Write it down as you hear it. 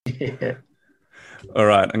Yeah. All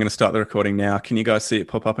right, I'm going to start the recording now. Can you guys see it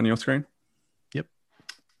pop up on your screen? Yep.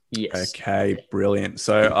 Yes. Okay, brilliant.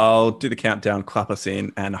 So I'll do the countdown, clap us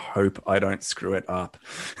in, and hope I don't screw it up.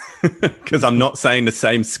 Because I'm not saying the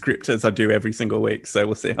same script as I do every single week. So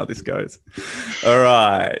we'll see how this goes. All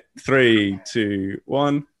right, 3, 2,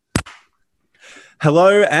 1.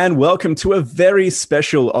 Hello and welcome to a very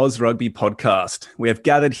special Oz Rugby podcast. We have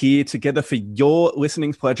gathered here together for your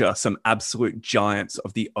listening pleasure, some absolute giants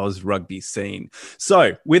of the Oz Rugby scene.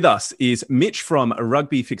 So with us is Mitch from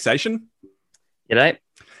Rugby Fixation. G'day.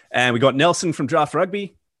 And we got Nelson from Draft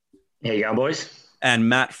Rugby. Here you go, boys. And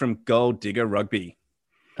Matt from Gold Digger Rugby.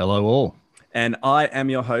 Hello all. And I am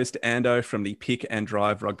your host, Ando, from the Pick and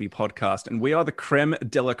Drive Rugby podcast. And we are the creme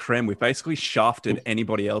de la creme. We've basically shafted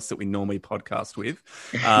anybody else that we normally podcast with.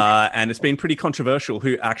 And it's been pretty controversial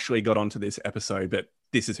who actually got onto this episode, but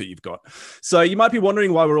this is who you've got. So you might be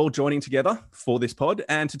wondering why we're all joining together for this pod.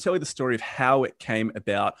 And to tell you the story of how it came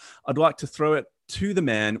about, I'd like to throw it to the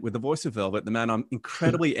man with the voice of velvet, the man I'm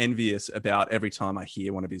incredibly envious about every time I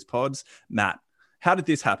hear one of his pods. Matt, how did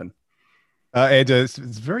this happen? Ed, it's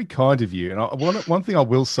very kind of you. And one thing I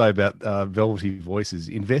will say about velvety voices,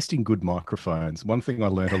 invest in good microphones. One thing I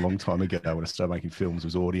learned a long time ago when I started making films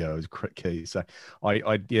was audio is key. So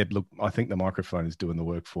I think the microphone is doing the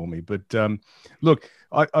work for me. But look,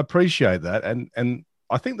 I appreciate that. And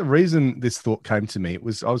I think the reason this thought came to me,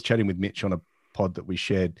 was I was chatting with Mitch on a pod that we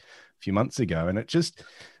shared a few months ago, and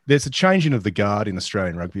there's a changing of the guard in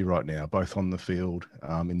Australian rugby right now, both on the field,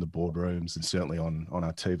 in the boardrooms, and certainly on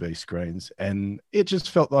our TV screens. And it just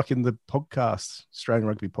felt like in the podcast, Australian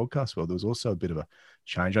rugby podcast world, there was also a bit of a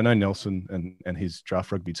change. I know Nelson and his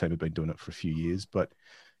draft rugby team have been doing it for a few years, but,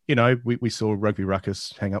 you know, we saw Rugby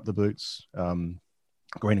Ruckus hang up the boots,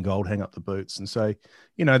 Green and Gold hang up the boots. And so,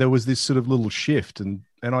 you know, there was this sort of little shift. And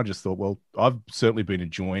I just thought, well, I've certainly been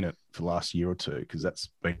enjoying it for the last year or two, because that's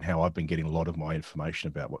been how I've been getting a lot of my information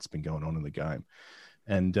about what's been going on in the game.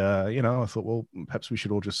 And, you know, I thought, well, perhaps we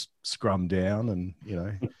should all just scrum down and, you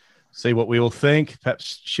know, see what we all think,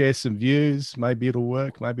 perhaps share some views. Maybe it'll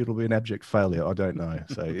work. Maybe it'll be an abject failure. I don't know.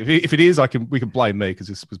 So if it is, we can blame me, because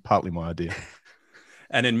this was partly my idea.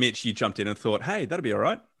 And then Mitch, you jumped in and thought, hey, that'll be all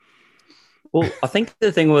right. Well, I think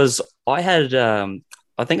the thing was I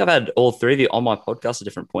think I've had all three of you on my podcast at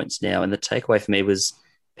different points now. And the takeaway for me was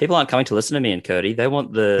people aren't coming to listen to me and Curdy. They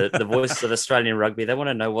want the voice of Australian rugby. They want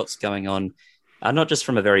to know what's going on, not just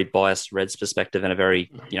from a very biased Reds perspective and a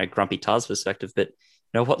very, grumpy Tars perspective, but,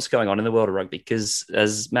 what's going on in the world of rugby. Because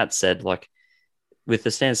as Matt said, like with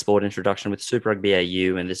the Stand Sport introduction, with Super Rugby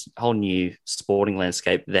AU and this whole new sporting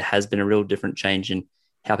landscape, there has been a real different change in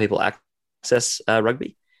how people access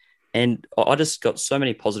rugby. And I just got so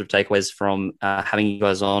many positive takeaways from having you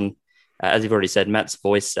guys on. As you've already said, Matt's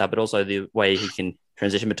voice, but also the way he can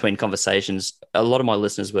transition between conversations. A lot of my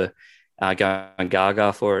listeners were going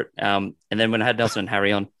gaga for it. And then when I had Nelson and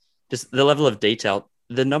Harry on, just the level of detail,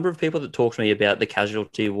 the number of people that talk to me about the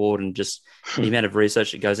casualty ward and just the amount of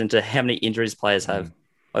research that goes into how many injuries players have.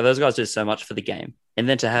 Like, those guys do so much for the game. And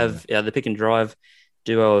then to have the pick and drive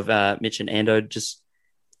duo of Mitch and Ando, just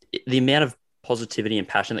the amount of positivity and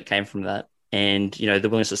passion that came from that, and the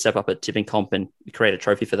willingness to step up at tipping comp and create a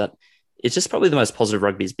trophy for that, it's just probably the most positive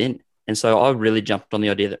rugby's been. And so I really jumped on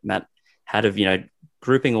the idea that Matt had of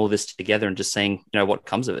grouping all this together and just seeing what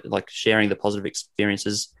comes of it, like sharing the positive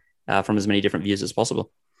experiences from as many different views as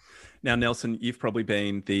possible. Now, Nelson, you've probably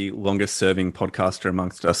been the longest serving podcaster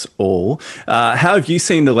amongst us all. How have you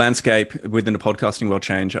seen the landscape within the podcasting world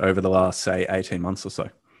change over the last, say, 18 months or so?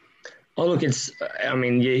 Oh, look,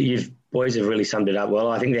 you've boys have really summed it up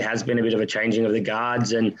well. I think there has been a bit of a changing of the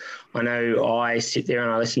guards, and I know I sit there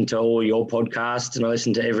and I listen to all your podcasts and I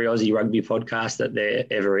listen to every Aussie rugby podcast that there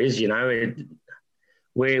ever is.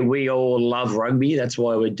 We all love rugby. That's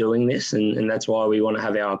why we're doing this, and that's why we want to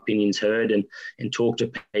have our opinions heard and talk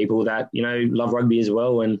to people that, love rugby as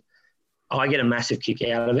well. And I get a massive kick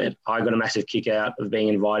out of it. I got a massive kick out of being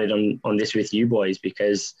invited on this with you boys,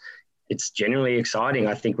 because it's genuinely exciting.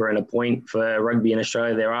 I think we're in a point for rugby in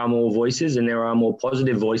Australia. There are more voices and there are more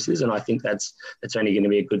positive voices. And I think that's only going to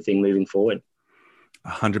be a good thing moving forward.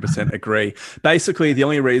 100% agree. Basically, the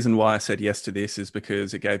only reason why I said yes to this is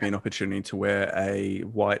because it gave me an opportunity to wear a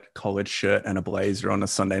white collared shirt and a blazer on a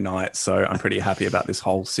Sunday night. So I'm pretty happy about this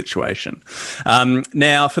whole situation.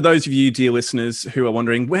 Now, for those of you, dear listeners, who are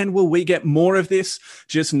wondering, when will we get more of this?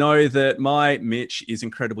 Just know that my Mitch is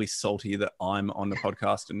incredibly salty that I'm on the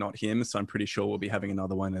podcast and not him. So I'm pretty sure we'll be having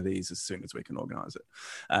another one of these as soon as we can organize it.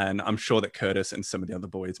 And I'm sure that Curtis and some of the other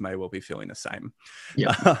boys may well be feeling the same.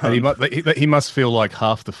 Yeah. And he must feel like like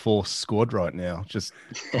half the force squad right now, just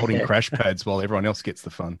holding crash pads while everyone else gets the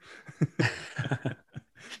fun.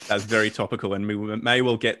 That's very topical, and we may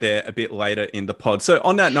well get there a bit later in the pod. So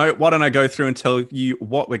on that note, why don't I go through and tell you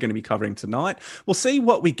what we're going to be covering tonight? We'll see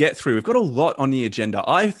what we get through. We've got a lot on the agenda.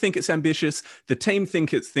 I think it's ambitious. The team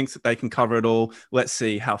thinks that they can cover it all. Let's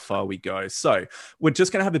see how far we go. So we're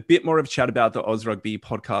just going to have a bit more of a chat about the Oz Rugby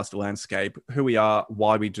podcast landscape, who we are,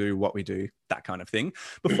 why we do what we do, that kind of thing.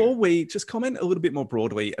 Before we just comment a little bit more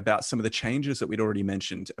broadly about some of the changes that we'd already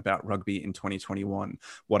mentioned about rugby in 2021,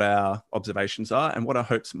 what our observations are and what our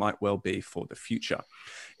hopes might well be for the future.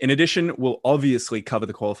 In addition, we'll obviously cover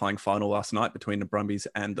the qualifying final last night between the Brumbies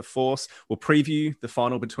and the Force. We'll preview the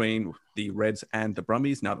final between the Reds and the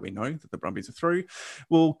Brumbies now that we know that the Brumbies are through.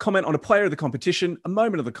 We'll comment on a player of the competition, a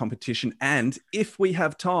moment of the competition, and if we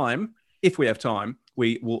have time,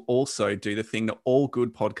 we will also do the thing that all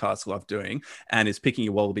good podcasts love doing, and is picking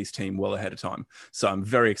your Wallabies team well ahead of time. So I'm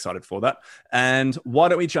very excited for that. And why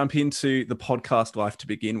don't we jump into the podcast life to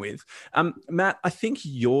begin with? Matt, I think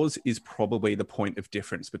yours is probably the point of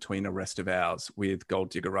difference between the rest of ours with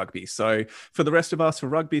Gold Digger Rugby. So for the rest of us, for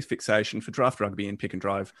Rugby Fixation, for Draft Rugby and Pick and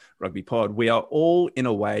Drive Rugby Pod, we are all in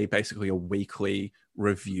a way basically a weekly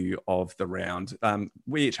review of the round.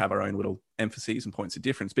 We each have our own little emphases and points of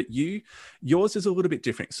difference, but yours is a little bit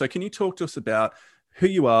different. So can you talk to us about who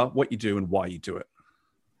you are, what you do, and why you do it?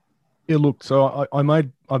 Yeah, look, so I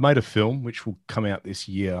made a film which will come out this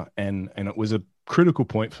year, and it was a critical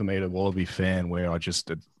point for me as a Wallaby fan where I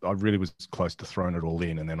really was close to throwing it all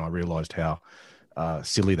in, and then I realised how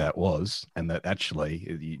silly that was, and that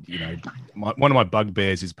actually, one of my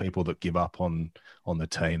bugbears is people that give up on the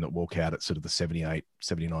team, that walk out at sort of the 78,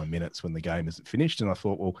 79 minutes when the game isn't finished. And I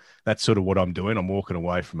thought, well, that's sort of what I'm doing. I'm walking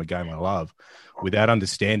away from a game I love without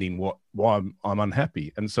understanding why I'm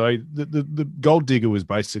unhappy. And so the Gold Digger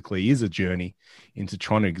is a journey into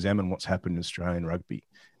trying to examine what's happened in Australian rugby.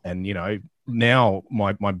 And, now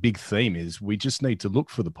my big theme is we just need to look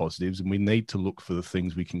for the positives, and we need to look for the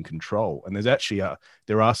things we can control. And there's actually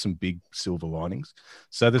there are some big silver linings.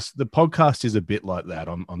 So the podcast is a bit like that.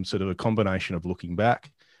 I'm sort of a combination of looking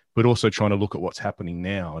back, but also trying to look at what's happening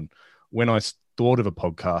now. And when I thought of a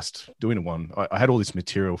podcast, doing one, I had all this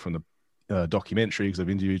material from the documentary because I've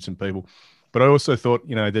interviewed some people, but I also thought,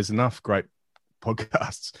 there's enough great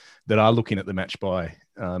podcasts that are looking at the match by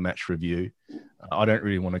match review. I don't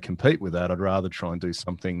really want to compete with that. I'd rather try and do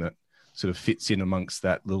something that sort of fits in amongst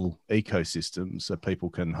that little ecosystem so people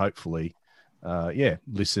can hopefully,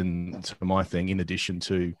 listen to my thing in addition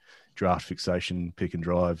to Draft Fixation, Pick and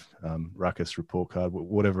Drive, Ruckus, Report Card,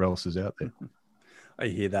 whatever else is out there. I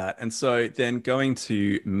hear that. And so then going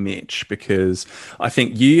to Mitch, because I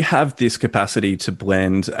think you have this capacity to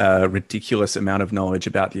blend a ridiculous amount of knowledge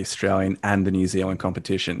about the Australian and the New Zealand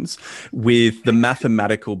competitions with the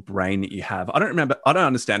mathematical brain that you have. I don't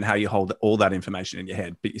understand how you hold all that information in your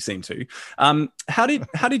head, but you seem to. How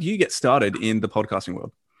did you get started in the podcasting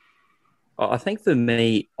world? I think for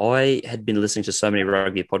me, I had been listening to so many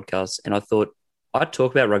rugby podcasts, and I thought I'd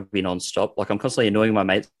talk about rugby nonstop. Like, I'm constantly annoying my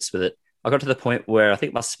mates with it. I got to the point where I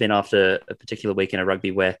think it must have been after a particular weekend of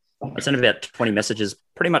rugby where I sent about 20 messages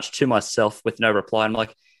pretty much to myself with no reply. I'm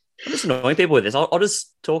like, I'm just annoying people with this. I'll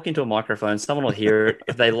just talk into a microphone. Someone will hear it.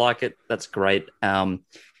 If they like it, that's great.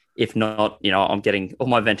 If not, I'm getting all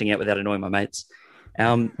my venting out without annoying my mates.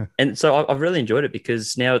 And so I've really enjoyed it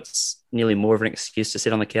because now it's nearly more of an excuse to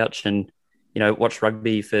sit on the couch and, watch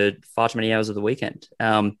rugby for far too many hours of the weekend.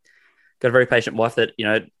 Got a very patient wife that,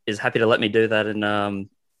 is happy to let me do that. And,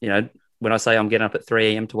 when I say I'm getting up at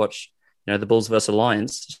 3 a.m. to watch, the Bulls versus the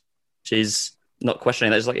Lions, she's not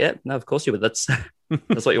questioning that. She's like, yeah, no, of course you would. That's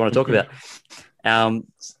what you want to talk about.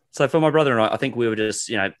 So for my brother and I think we were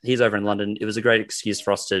just, he's over in London. It was a great excuse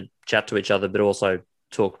for us to chat to each other, but also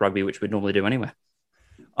talk rugby, which we'd normally do anyway.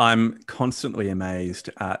 I'm constantly amazed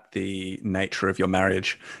at the nature of your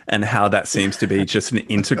marriage and how that seems to be just an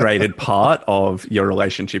integrated part of your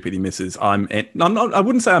relationship with your missus. I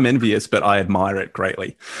wouldn't say I'm envious, but I admire it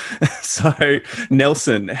greatly. So,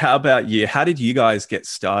 Nelson, how about you? How did you guys get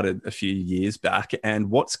started a few years back, and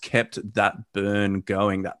what's kept that burn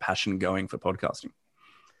going, that passion going for podcasting?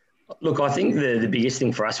 Look, I think the biggest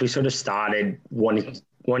thing for us, we sort of started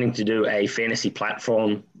wanting to do a fantasy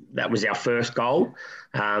platform. That was our first goal.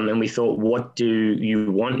 And we thought, what do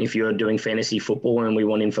you want if you're doing fantasy football? And we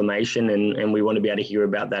want information and we want to be able to hear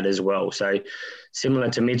about that as well. So similar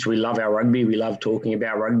to Mitch, we love our rugby. We love talking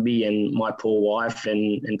about rugby, and my poor wife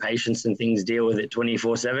and patients and things deal with it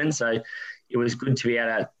 24/7. So it was good to be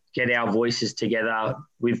able to get our voices together.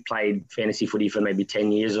 We've played fantasy footy for maybe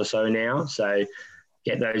 10 years or so now. So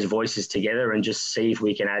get those voices together and just see if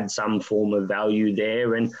we can add some form of value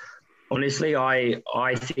there. And honestly, I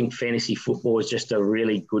think fantasy football is just a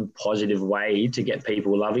really good, positive way to get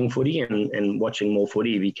people loving footy and watching more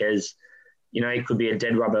footy, because, you know, it could be a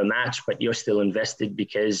dead rubber match, but you're still invested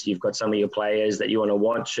because you've got some of your players that you want to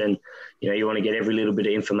watch, and, you know, you want to get every little bit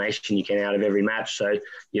of information you can out of every match. So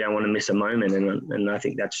you don't want to miss a moment. And I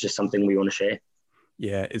think that's just something we want to share.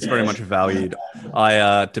 Yeah, it's very much valued.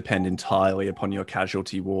 I depend entirely upon your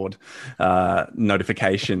casualty ward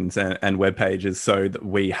notifications and web pages so that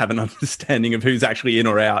we have an understanding of who's actually in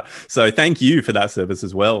or out. So thank you for that service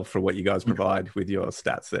as well, for what you guys provide with your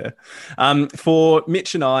stats there. For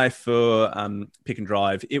Mitch and I, for Pick and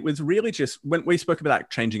Drive, it was really just when we spoke about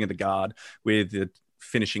changing of the guard with the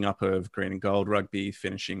finishing up of Green and Gold Rugby,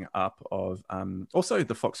 finishing up of also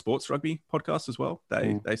the Fox Sports Rugby podcast as well.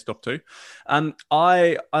 They stopped too.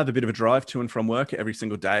 I have a bit of a drive to and from work every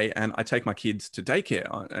single day, and I take my kids to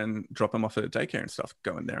daycare and drop them off at daycare and stuff,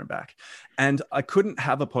 going there and back. And I couldn't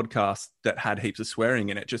have a podcast that had heaps of swearing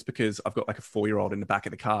in it just because I've got like a 4-year-old in the back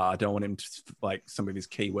of the car. I don't want him to, like, some of his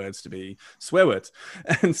keywords to be swear words.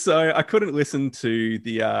 And so I couldn't listen to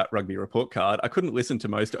the Rugby Report Card. I couldn't listen to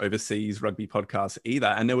most overseas rugby podcasts either.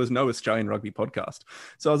 And there was no Australian rugby podcast.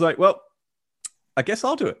 So I was like, well, I guess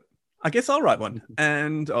I'll do it. I guess I'll write one,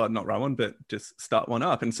 and not write one, but just start one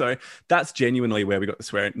up. And so that's genuinely where we got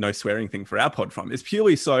the no swearing thing for our pod from. It's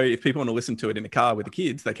purely so if people want to listen to it in the car with the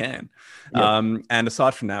kids, they can. Yep. And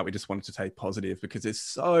aside from that, we just wanted to take positive because there's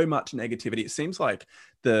so much negativity. It seems like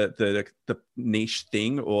the niche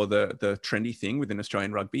thing or the trendy thing within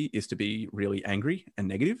Australian rugby is to be really angry and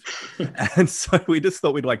negative. And so we just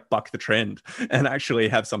thought we'd like buck the trend and actually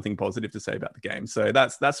have something positive to say about the game. So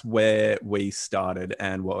that's where we started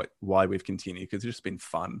and why we've continued, because it's just been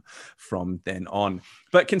fun from then on.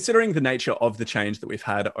 But considering the nature of the change that we've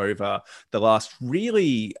had over the last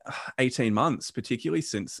really 18 months, particularly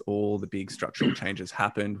since all the big structural changes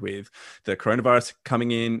happened with the coronavirus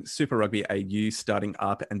coming in, Super Rugby AU starting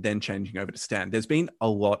up, and then changing over to Stan, there's been a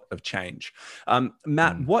lot of change.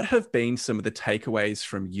 Matt, what have been some of the takeaways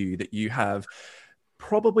from you that you have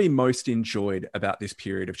probably most enjoyed about this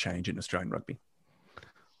period of change in Australian rugby?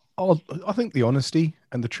 I think the honesty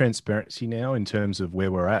and the transparency now in terms of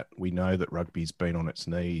where we're at. We know that rugby's been on its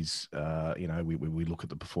knees. We look at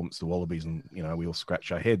the performance of the Wallabies and, we all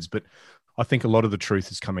scratch our heads. But I think a lot of the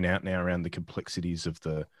truth is coming out now around the complexities of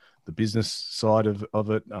the business side of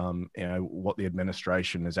it, what the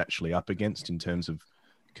administration is actually up against in terms of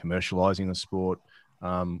commercializing the sport.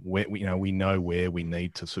 We know where we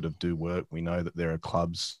need to sort of do work. We know that there are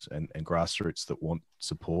clubs and grassroots that want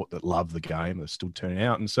support, that love the game, they're still turning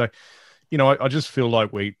out. And so, I just feel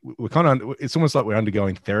like we're kind of, it's almost like we're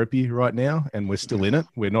undergoing therapy right now and we're still in it.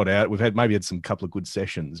 We're not out. We've had some couple of good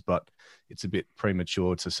sessions, but it's a bit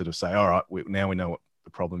premature to sort of say, all right, now we know what the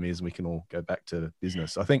problem is, we can all go back to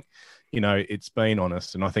business. I think, it's been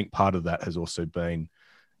honest. And I think part of that has also been,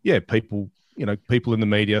 people in the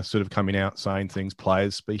media sort of coming out, saying things,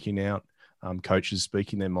 players speaking out, coaches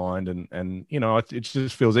speaking their mind. And it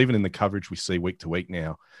just feels, even in the coverage we see week to week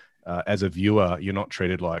now, as a viewer, you're not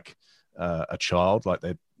treated like a child, like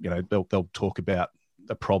they'll talk about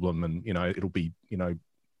a problem and, it'll be,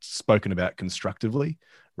 spoken about constructively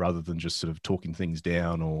rather than just sort of talking things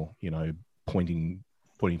down or, pointing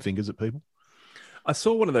fingers at people. I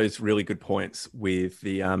saw one of those really good points with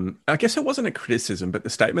the, I guess it wasn't a criticism, but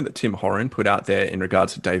the statement that Tim Horan put out there in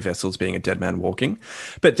regards to Dave Vessels being a dead man walking.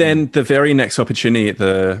 But then the very next opportunity at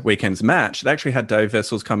the weekend's match, they actually had Dave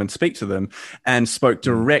Vessels come and speak to them and spoke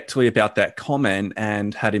directly about that comment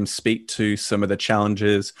and had him speak to some of the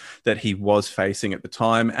challenges that he was facing at the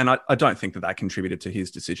time. And I don't think that contributed to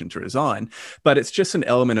his decision to resign, but it's just an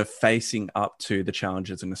element of facing up to the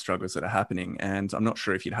challenges and the struggles that are happening. And I'm not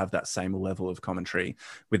sure if you'd have that same level of commentary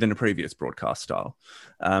within a previous broadcast style.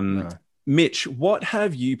 No. Mitch, what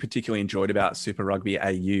have you particularly enjoyed about Super Rugby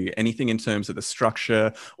AU? Anything in terms of the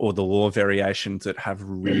structure or the law variations that have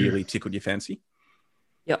really tickled your fancy?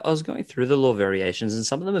 Yeah, I was going through the law variations and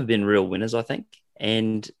some of them have been real winners, I think.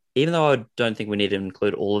 And even though I don't think we need to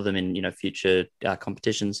include all of them in, future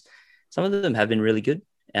competitions, some of them have been really good.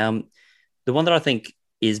 The one that I think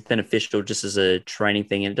is beneficial just as a training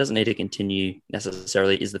thing, and it doesn't need to continue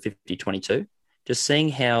necessarily, is the 50-22. Just seeing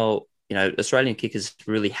how, Australian kickers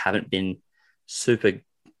really haven't been super,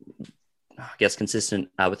 consistent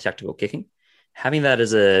with tactical kicking. Having that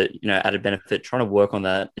as a, added benefit, trying to work on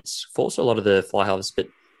that. It's forced a lot of the fly halves, but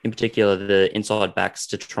in particular the inside backs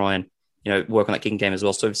to try and, work on that kicking game as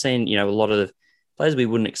well. So we've seen, a lot of the players we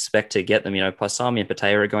wouldn't expect to get them. Paisami and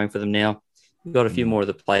Patea are going for them now. We've got a few more of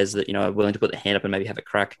the players that, are willing to put their hand up and maybe have a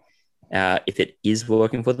crack. if it is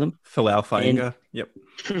working for them. Falau Fainga. Yep.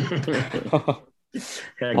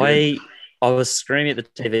 I was screaming at the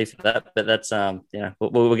TV for that, but that's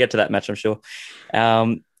we'll get to that match, I'm sure.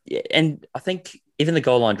 And I think even the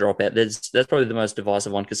goal line dropout, that's probably the most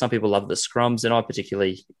divisive one, because some people love the scrums, and I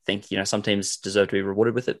particularly think some teams deserve to be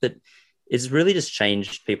rewarded with it. But it's really just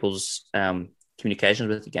changed people's communications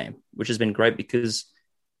with the game, which has been great, because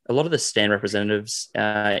a lot of the stand representatives,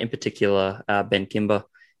 in particular Ben Kimber,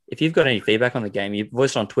 if you've got any feedback on the game, you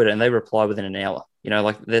voice it on Twitter and they reply within an hour.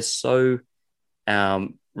 They're so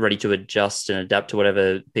ready to adjust and adapt to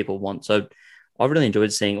whatever people want. So I've really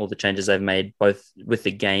enjoyed seeing all the changes they've made, both with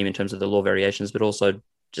the game in terms of the law variations, but also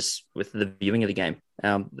just with the viewing of the game.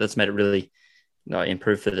 That's made it really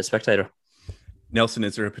improve for the spectator. Nelson,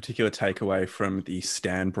 is there a particular takeaway from the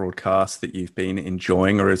stand broadcast that you've been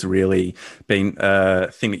enjoying, or has really been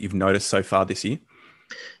a thing that you've noticed so far this year?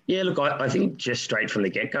 Yeah, look, I think just straight from the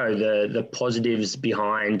get-go, the positives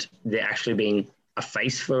behind there actually being a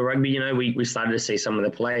face for rugby. We started to see some of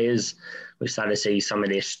the players, we started to see some of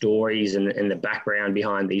their stories and the background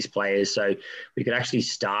behind these players. So we could actually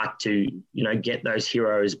start to, get those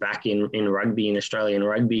heroes back in rugby, in Australian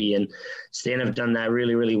rugby. And Stan have done that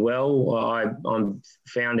really, really well. I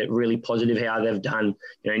found it really positive how they've done,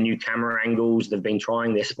 new camera angles. They've been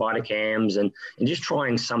trying their spider cams and just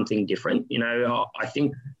trying something different. I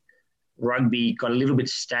think rugby got a little bit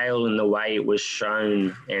stale in the way it was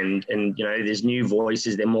shown, and there's new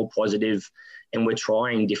voices, they're more positive, and we're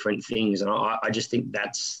trying different things. And I just think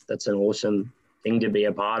that's an awesome thing to be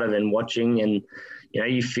a part of and watching, and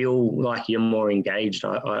you feel like you're more engaged,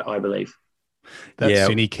 I believe. That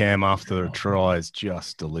cine cam after the try is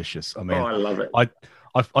just delicious. I mean, I love it.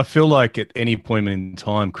 I feel like at any point in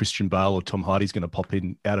time, Christian Bale or Tom Hardy's going to pop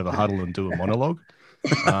in out of a huddle and do a monologue.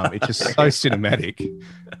 It's just so cinematic.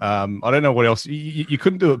 I don't know what else. You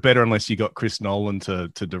couldn't do it better unless you got Chris Nolan to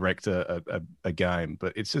direct a game,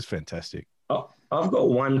 but it's just fantastic. I've got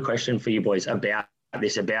one question for you boys about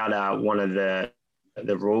this, about one of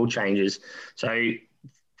the rule changes. So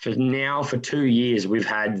for 2 years, we've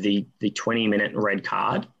had the 20-minute red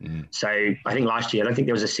card. So I think last year, I don't think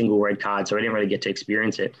there was a single red card, so we didn't really get to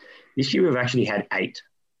experience it. This year, we've actually had 8.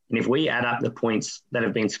 And if we add up the points that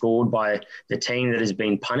have been scored by the team that has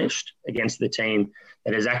been punished against the team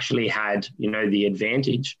that has actually had, the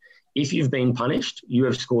advantage, if you've been punished, you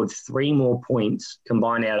have scored 3 more points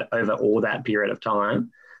combined out over all that period of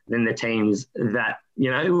time than the teams that,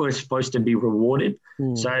 were supposed to be rewarded.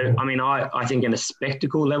 So, I mean, I think in a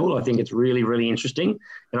spectacle level, I think it's really, really interesting,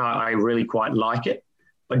 and I really quite like it.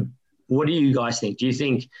 But what do you guys think? Do you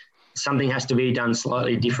think something has to be done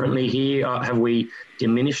slightly differently here? Have we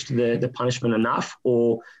diminished the punishment enough?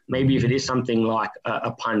 Or maybe if it is something like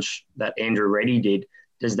a punch that Andrew Reddy did,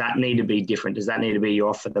 does that need to be different? Does that need to be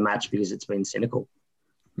off for the match because it's been cynical?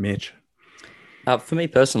 Mitch? For me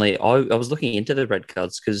personally, I was looking into the red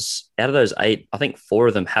cards, because out of those 8, I think 4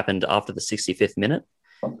 of them happened after the 65th minute.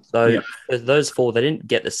 So those 4, they didn't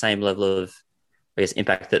get the same level of,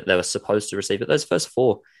 impact that they were supposed to receive. But those first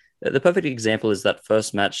 4, the perfect example is that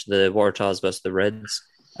first match, the Waratahs versus the Reds.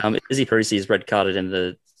 Izzy Parisi is red carded in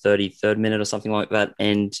the 33rd minute or something like that.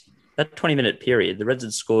 And that 20-minute period, the Reds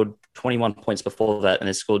had scored 21 points before that, and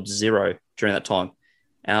they scored 0 during that time.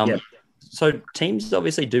 So teams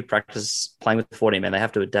obviously do practice playing with 14 men. They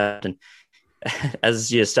have to adapt. And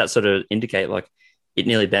as your stats sort of indicate, it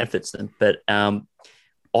nearly benefits them. But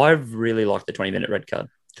I really like the 20-minute red card,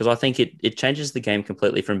 because I think it changes the game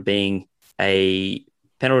completely from being a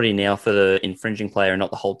penalty now for the infringing player and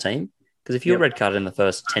not the whole team. Because if you're red carded in the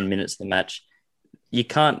first 10 minutes of the match, you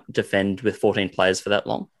can't defend with 14 players for that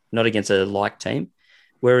long, not against a like team.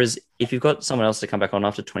 Whereas if you've got someone else to come back on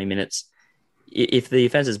after 20 minutes, if the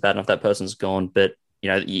offense is bad enough, that person's gone, but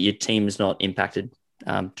your team's not impacted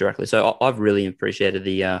directly. So I've really appreciated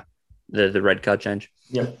the red card change.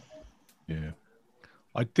 Yeah.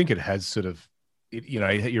 I think it has sort of,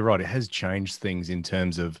 you're right. It has changed things in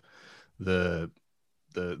terms of the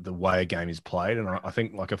way a game is played. And I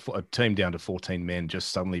think a team down to 14 men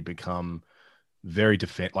just suddenly become very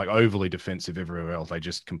overly defensive everywhere else. They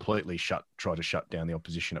just completely try to shut down the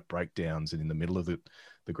opposition at breakdowns and in the middle of the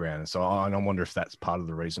ground. And so I wonder if that's part of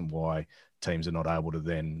the reason why teams are not able to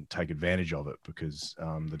then take advantage of it, because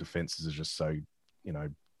the defenses are just so,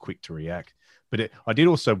 quick to react. But I did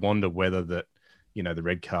also wonder whether that, the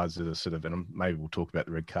red cards are sort of, and maybe we'll talk about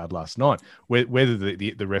the red card last night, whether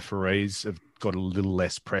the referees have got a little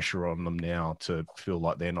less pressure on them now to feel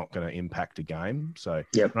like they're not going to impact a game. So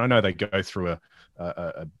I know they go through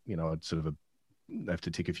they have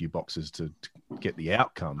to tick a few boxes to get the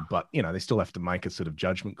outcome. But, they still have to make a sort of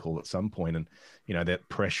judgment call at some point. And, that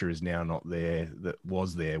pressure is now not there that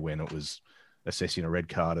was there when it was assessing a red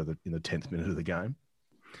card in the 10th minute of the game.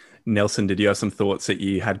 Nelson, did you have some thoughts that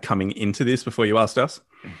you had coming into this before you asked us?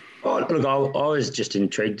 Oh, look, I was just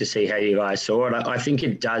intrigued to see how you guys saw it. I think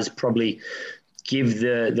it does probably give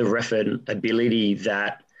the ref an ability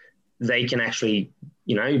that they can actually,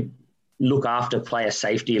 look after player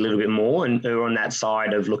safety a little bit more, and they're on that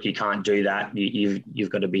side of, look, you can't do that.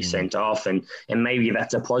 You've got to be sent off, and maybe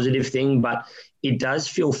that's a positive thing. But it does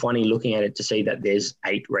feel funny looking at it to see that there's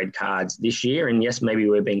 8 red cards this year, and yes, maybe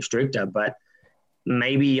we're being stricter, but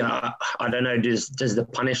maybe I don't know. Does the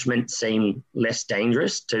punishment seem less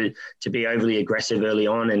dangerous to be overly aggressive early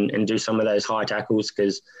on and do some of those high tackles?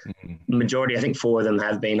 Because majority, I think 4 of them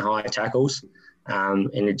have been high tackles,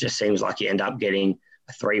 and it just seems like you end up getting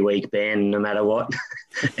a 3-week ban no matter what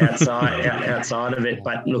outside of it.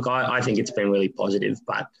 But look, I think it's been really positive,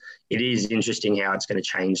 but it is interesting how it's going to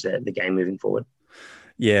change the game moving forward.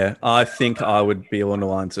 Yeah, I think I would be along the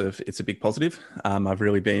lines of it's a big positive. I've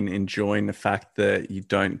really been enjoying the fact that you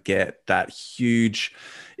don't get that huge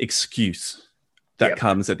excuse that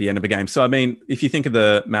comes at the end of a game. So, I mean, if you think of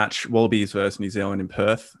the match, Wallabies versus New Zealand in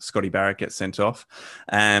Perth, Scotty Barrett gets sent off.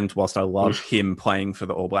 And whilst I love him playing for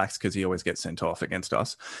the All Blacks because he always gets sent off against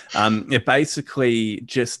us, it basically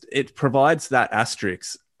it provides that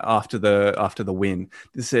asterisk after the win.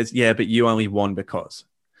 It says, yeah, but you only won because.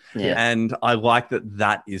 Yeah. And I like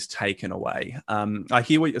that is taken away. I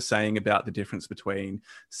hear what you're saying about the difference between,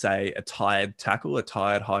 say, a tired tackle, a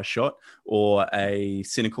tired high shot, or a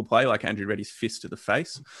cynical play like Andrew Reddy's fist to the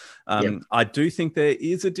face. I do think there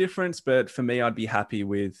is a difference, but for me, I'd be happy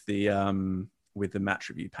with the match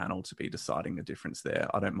review panel to be deciding the difference there.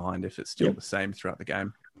 I don't mind if it's still the same throughout the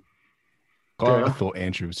game. I thought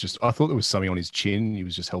Andrew I thought there was something on his chin. He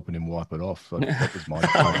was just helping him wipe it off. That was my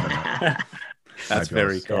take. That's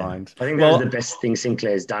very kind. I think that was the best thing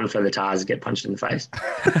Sinclair's done for the Tars, get punched in the face.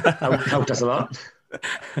 Helped us a lot.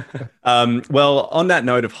 Well, on that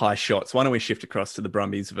note of high shots, why don't we shift across to the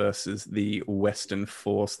Brumbies versus the Western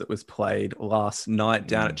Force that was played last night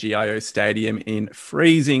down at GIO Stadium in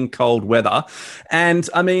freezing cold weather. And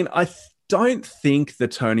I mean, I don't think the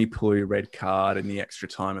Tony Pulu red card in the extra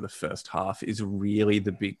time of the first half is really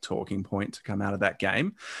the big talking point to come out of that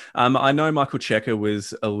game. I know Michael Cheika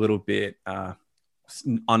was a little bit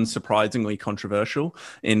unsurprisingly controversial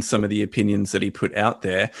in some of the opinions that he put out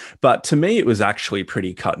there, but to me it was actually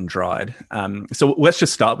pretty cut and dried. So let's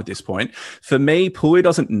just start with this point. For me, Pulu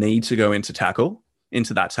doesn't need to go into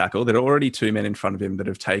that tackle. There are already 2 men in front of him that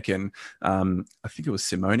have taken, I think it was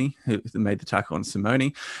Simone who made the tackle on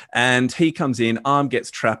Simone. And he comes in, arm gets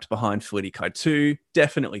trapped behind Feleti Kaitu,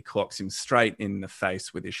 definitely clocks him straight in the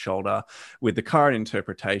face with his shoulder. With the current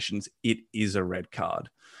interpretations, it is a red card.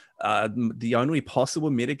 The only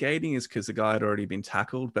possible mitigating is because the guy had already been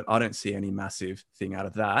tackled, but I don't see any massive thing out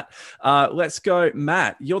of that. Let's go,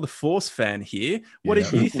 Matt. You're the Force fan here. What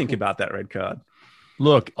do you think about that red card?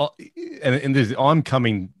 Look, I'm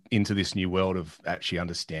coming into this new world of actually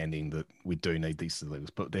understanding that we do need these things,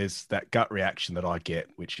 but there's that gut reaction that I get,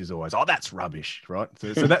 which is always, "Oh, that's rubbish," right?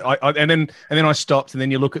 So that and then I stopped, and then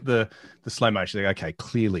you look at the slow motion. Okay,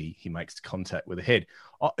 clearly he makes contact with the head.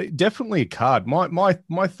 Definitely a card.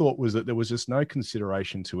 My thought was that there was just no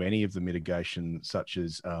consideration to any of the mitigation, such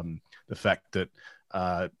as the fact that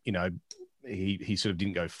he sort of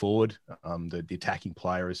didn't go forward. The attacking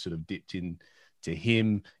player has sort of dipped in to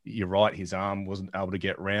him. You're right, his arm wasn't able to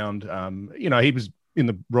get round. He was in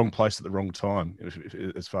the wrong place at the wrong time,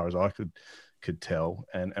 as far as I could tell.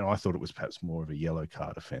 And I thought it was perhaps more of a yellow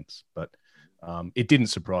card offence. But it didn't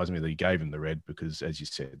surprise me that he gave him the red because, as you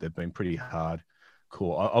said, they've been pretty hard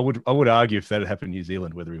call. I would argue if that had happened in New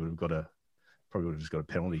Zealand, whether he would have probably would have just got a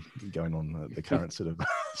penalty going on the current sort of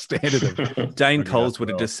standard of Dane Coles would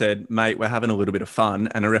have just said, "Mate, we're having a little bit of fun,"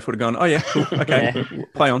 and a ref would have gone, "Oh yeah, cool, okay,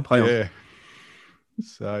 play on."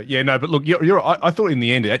 So but look, I thought in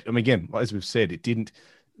the end, again, as we've said, it didn't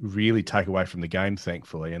really take away from the game,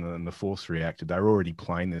 thankfully, and then the Force reacted. They were already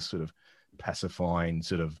playing this sort of pacifying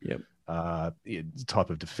sort of type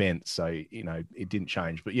of defense, so it didn't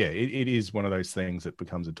change. But it is one of those things that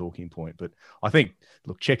becomes a talking point. But I think,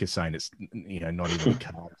 look, Check is saying it's not even a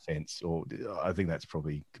card offence, or I think that's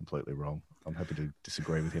probably completely wrong. I'm happy to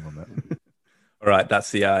disagree with him on that. All right, that's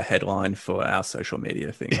the headline for our social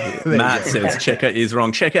media thing. Matt says Checker is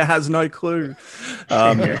wrong. Checker has no clue.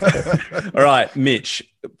 All right, Mitch,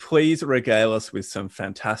 please regale us with some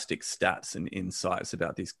fantastic stats and insights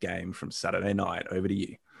about this game from Saturday night. Over to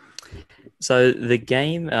you. So the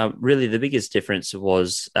game, really the biggest difference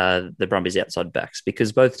was the Brumbies outside backs,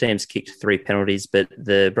 because both teams kicked 3 penalties, but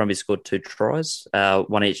the Brumbies scored 2 tries,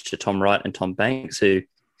 one each to Tom Wright and Tom Banks, who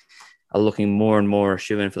are looking more and more a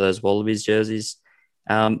shoe-in for those Wallabies jerseys.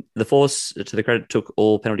 The Force, to the credit, took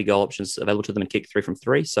all penalty goal options available to them and kicked 3 from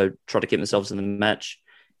 3, so tried to keep themselves in the match.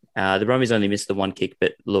 The Brumbies only missed the 1 kick,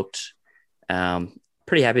 but looked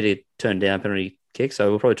pretty happy to turn down penalty kick, so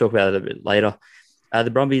we'll probably talk about it a bit later. The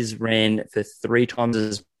Brumbies ran for 3 times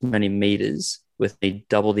as many meters with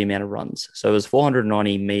double the amount of runs. So it was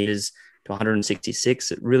 490 meters to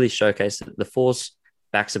 166. It really showcased that the Force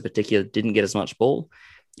backs in particular didn't get as much ball.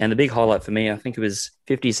 And the big highlight for me, I think it was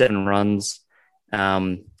 57 runs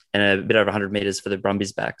and a bit over 100 meters for the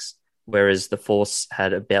Brumbies backs, whereas the Force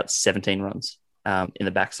had about 17 runs in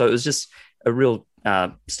the back. So it was just a real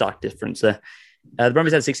stark difference there. The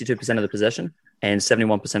Brumbies had 62% of the possession and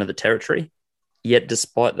 71% of the territory. Yet,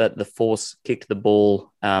 despite that, the Force kicked the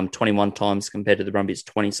ball 21 times compared to the Brumbies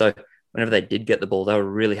 20. So whenever they did get the ball, they were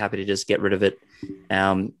really happy to just get rid of it. They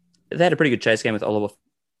had a pretty good chase game with Oliver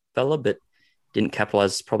Fella, but didn't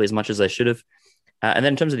capitalise probably as much as they should have. And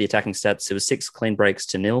then in terms of the attacking stats, it was 6 clean breaks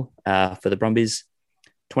to 0 for the Brumbies,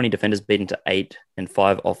 20 defenders beaten to 8, and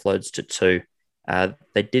 5 offloads to 2.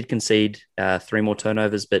 They did concede 3 more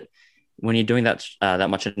turnovers, but when you're doing that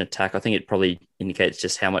much in attack, I think it probably indicates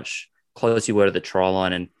just how much close you were to the try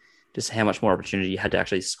line and just how much more opportunity you had to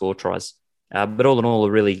actually score tries. But all in all,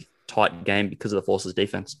 a really tight game because of the Force's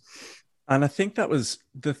defense. And I think that was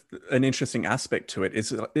an interesting aspect to it,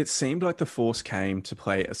 is it seemed like the Force came to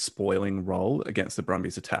play a spoiling role against the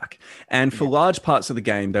Brumbies attack. And for large parts of the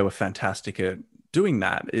game, they were fantastic at doing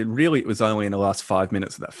that. It was only in the last 5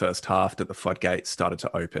 minutes of that first half that the floodgates started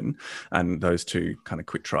to open, and those 2 kind of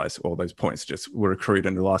quick tries, all those points just were accrued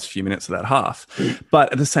in the last few minutes of that half.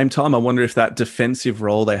 But at the same time, I wonder if that defensive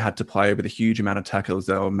role they had to play with a huge amount of tackles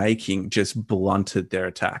they were making just blunted their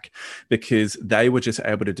attack, because they were just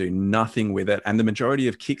able to do nothing with it. And the majority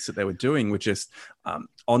of kicks that they were doing were just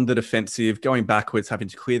on the defensive, going backwards, having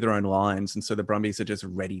to clear their own lines. And so the Brumbies are just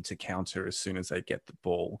ready to counter as soon as they get the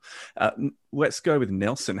ball. Let's go with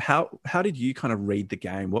Nelson. How did you kind of read the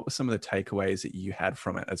game? What were some of the takeaways that you had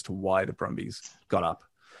from it as to why the Brumbies got up?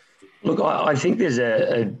 Look, I think there's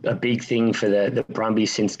a big thing for the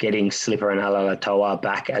Brumbies since getting Slipper and Alatoa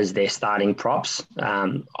back as their starting props.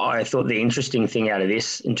 I thought the interesting thing out of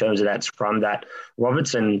this, in terms of that scrum, that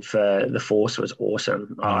Robertson for the Force was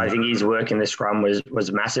awesome. I think his work in the scrum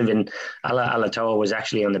was massive, and Alatoa was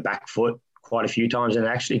actually on the back foot quite a few times, and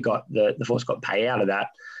actually got the Force got pay out of that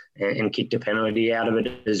and kicked a penalty out of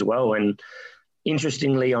it as well. And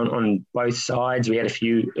interestingly, on both sides, we had a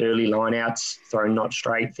few early lineouts thrown not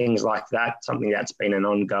straight, things like that, something that's been an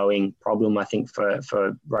ongoing problem, I think,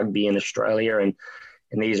 for rugby in Australia. And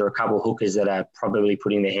these are a couple of hookers that are probably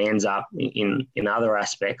putting their hands up in other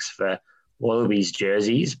aspects for Wallabies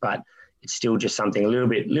jerseys, but it's still just something a little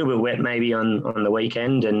bit wet maybe on the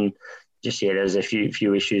weekend. And just, there's a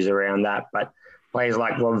few issues around that. But players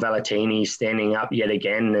like Rob Valentini standing up yet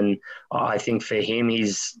again. And I think for him,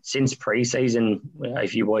 he's since pre-season,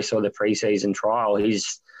 if you boys saw the pre-season trial,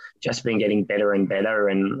 he's just been getting better and better.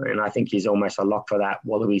 And I think he's almost a lock for that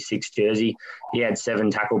Wallaby 6 jersey. He had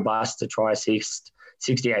 7 tackle busts to try assist,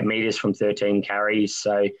 68 metres from 13 carries.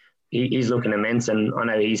 So he's looking immense. And I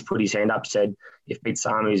know he's put his hand up, said if Bit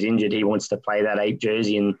Samu's injured, he wants to play that 8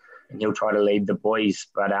 jersey and he'll try to lead the boys.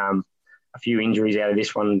 But a few injuries out of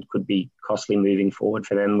this one could be costly moving forward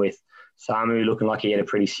for them, with Samu looking like he had a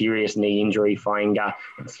pretty serious knee injury, Fainga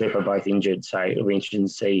and Slipper both injured. So it'll be interesting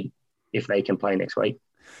to see if they can play next week.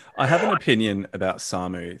 I have an opinion about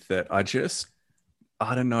Samu that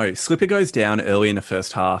I don't know. Slipper goes down early in the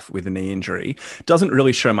first half with a knee injury, doesn't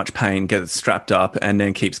really show much pain, gets strapped up, and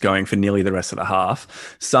then keeps going for nearly the rest of the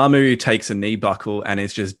half. Samu takes a knee buckle and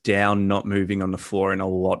is just down, not moving on the floor in a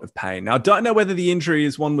lot of pain. Now, I don't know whether the injury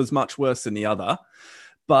was much worse than the other,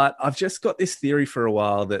 but I've just got this theory for a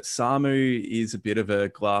while that Samu is a bit of a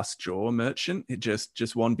glass jaw merchant. It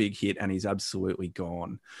just one big hit and he's absolutely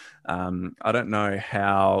gone. I don't know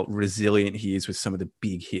how resilient he is with some of the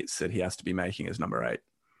big hits that he has to be making as number 8.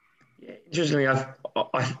 Yeah, interestingly,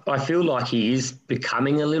 I feel like he is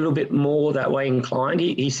becoming a little bit more that way inclined.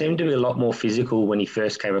 He seemed to be a lot more physical when he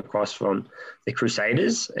first came across from the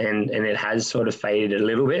Crusaders, and it has sort of faded a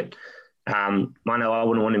little bit. I know I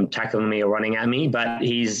wouldn't want him tackling me or running at me, but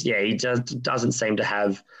he just doesn't seem to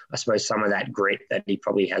have, I suppose, some of that grit that he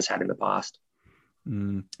probably has had in the past.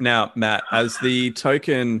 Now, Matt, as the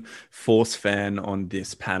token Force fan on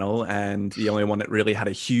this panel and the only one that really had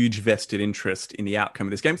a huge vested interest in the outcome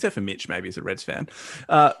of this game, except for Mitch, maybe as a Reds fan,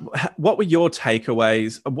 what were your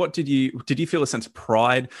takeaways? What did you feel a sense of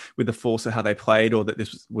pride with the Force or how they played, or that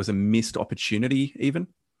this was a missed opportunity even?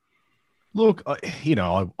 Look, I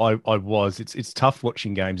was. It's tough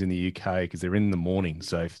watching games in the UK because they're in the morning.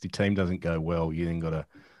 So if the team doesn't go well, you then got to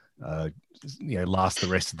last the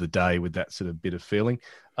rest of the day with that sort of bit of feeling.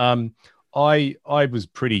 I was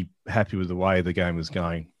pretty happy with the way the game was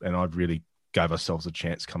going, and I really gave ourselves a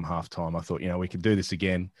chance come half time. I thought, we could do this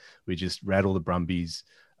again. We just rattled the Brumbies.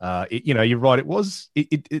 You're right.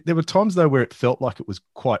 There were times though where it felt like it was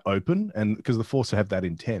quite open, and because the Force have that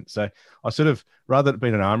intent. So I sort of, rather than it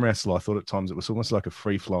being an arm wrestle, I thought at times it was almost like a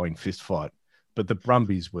free flowing fist fight. But the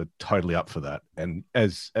Brumbies were totally up for that. And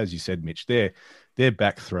as you said, Mitch, their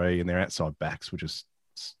back three and their outside backs were just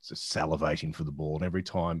salivating for the ball. And every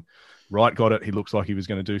time Wright got it, he looks like he was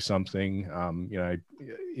going to do something.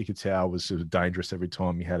 Ikitau was sort of dangerous every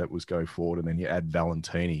time he had it was go forward. And then you add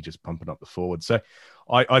Valentini just pumping up the forward. So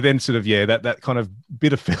I then sort of, that kind of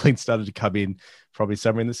bit of feeling started to come in probably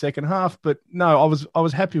somewhere in the second half. But no, I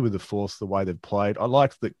was happy with the Force, the way they've played. I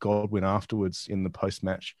liked that Godwin afterwards in the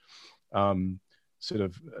post-match sort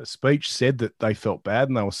of speech said that they felt bad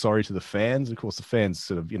and they were sorry to the fans. Of course, the fans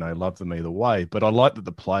sort of, love them either way. But I like that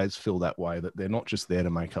the players feel that way, that they're not just there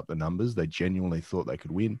to make up the numbers. They genuinely thought they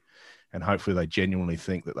could win. And hopefully they genuinely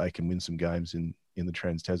think that they can win some games in the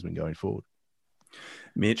Trans-Tasman going forward.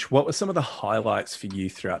 Mitch, what were some of the highlights for you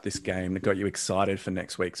throughout this game that got you excited for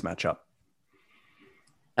next week's matchup?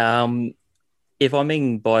 If I'm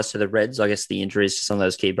being biased to the Reds, I guess the injuries to some of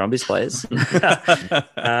those key Brumbies players.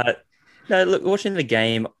 No, look, watching the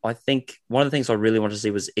game, I think one of the things I really wanted to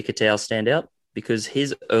see was Ikitau stand out, because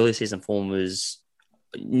his early season form was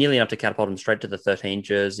nearly enough to catapult him straight to the 13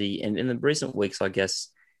 jersey. And in the recent weeks, I guess,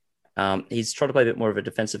 he's tried to play a bit more of a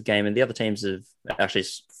defensive game, and the other teams have actually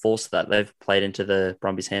forced that. They've played into the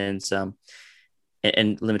Brumbies' hands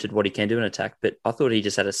and limited what he can do in attack. But I thought he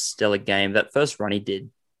just had a stellar game. That first run he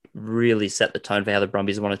did really set the tone for how the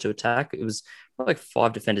Brumbies wanted to attack. It was like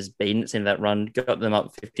 5 defenders beaten in that run, got them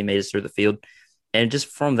up 50 metres through the field. And just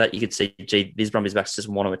from that, you could see, these Brumbies backs just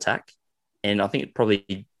want to attack. And I think it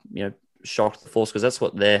probably, shocked the Force, because that's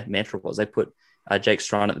what their mantra was. They put Jake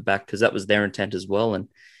Strachan at the back because that was their intent as well. And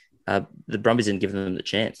the Brumbies didn't give them the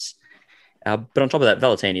chance. But on top of that,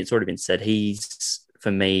 Valentini, it's already been said, he's,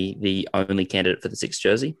 for me, the only candidate for the 6th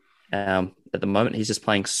jersey. At the moment, he's just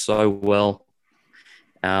playing so well.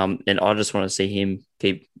 And I just want to see him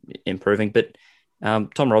keep improving. But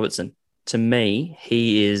Tom Robertson, to me,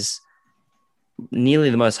 he is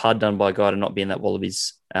nearly the most hard done by guy to not be in that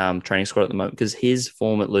Wallabies training squad at the moment, because his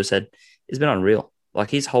form at Loosehead has been unreal.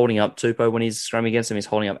 Like, he's holding up Tupou when he's scrumming against him. He's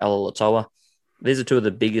holding up Ala Latoa. These are two of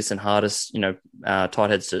the biggest and hardest, tight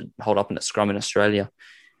heads to hold up in a scrum in Australia.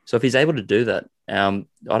 So if he's able to do that, I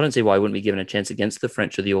don't see why he wouldn't be given a chance against the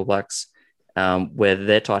French or the All Blacks, where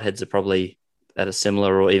their tight heads are probably at a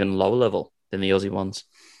similar or even lower level than the Aussie ones.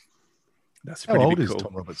 That's how old is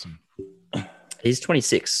Tom Robertson? He's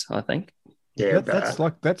 26, I think. Yeah,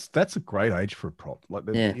 that's a great age for a prop. Like,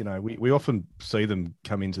 yeah. We often see them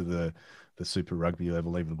come into the Super Rugby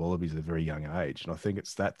level, even the Wallabies, at a very young age, and I think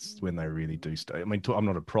that's when they really do stay. I mean, I'm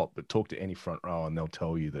not a prop, but talk to any front row, and they'll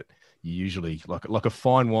tell you that you usually, like a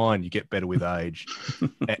fine wine, you get better with age,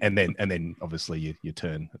 and then obviously you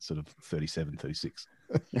turn at sort of 37, 36.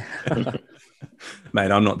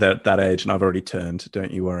 Mate, I'm not that age, and I've already turned.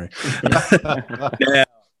 Don't you worry.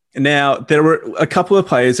 Now, there were a couple of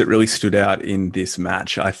players that really stood out in this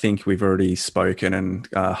match. I think we've already spoken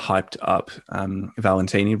and hyped up Rob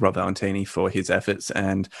Valentini, for his efforts.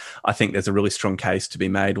 And I think there's a really strong case to be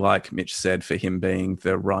made, like Mitch said, for him being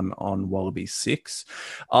the run on Wallaby 6.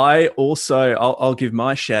 I'll give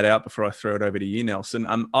my shout out before I throw it over to you, Nelson.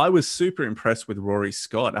 I was super impressed with Rory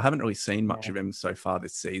Scott. I haven't really seen much of him so far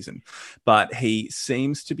this season, but he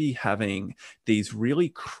seems to be having these really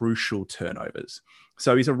crucial turnovers.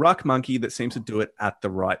 So he's a ruck monkey that seems to do it at the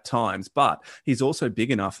right times, but he's also big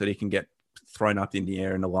enough that he can get thrown up in the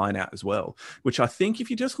air and a line out as well, which I think if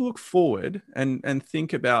you just look forward and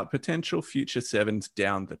think about potential future sevens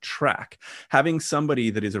down the track, having somebody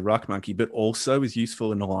that is a ruck monkey but also is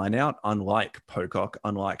useful in the line out, unlike Pocock,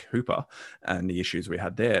 unlike Hooper and the issues we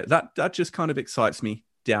had there, that just kind of excites me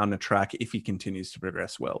down the track if he continues to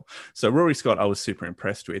progress well. So Rory Scott, I was super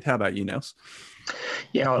impressed with. How about you, Nels?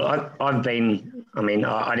 Yeah, I've been. I mean,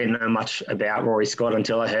 I didn't know much about Rory Scott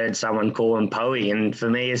until I heard someone call him Poey. And for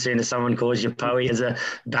me, as soon as someone calls you Poey as a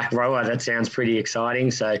back rower, that sounds pretty exciting.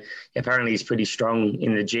 So apparently, he's pretty strong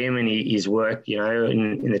in the gym, and his work,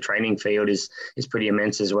 in the training field is pretty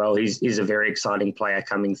immense as well. He's a very exciting player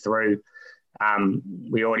coming through.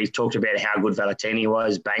 We already talked about how good Valentini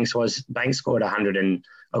was. Banks scored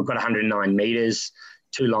 109 meters.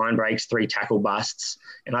 2 line breaks, 3 tackle busts.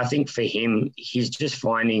 And I think for him, he's just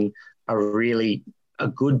finding a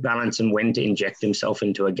good balance and when to inject himself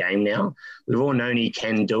into a game now. We've all known he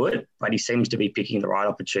can do it, but he seems to be picking the right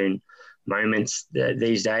opportune moments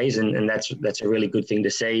these days. And that's a really good thing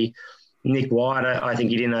to see. Nick White, I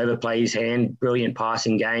think he didn't overplay his hand. Brilliant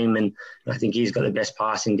passing game. And I think he's got the best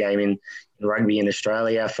passing game in rugby in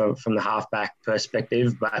Australia from the halfback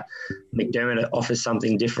perspective. But McDermott offers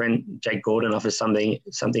something different. Jake Gordon offers something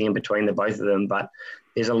in between the both of them. But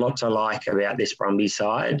there's a lot to like about this Brumby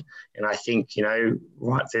side. And I think,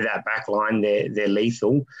 right through that back line, they're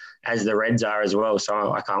lethal, as the Reds are as well.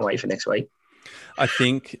 So I can't wait for next week. I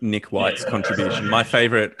think Nick White's contribution, my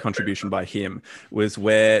favourite contribution by him, was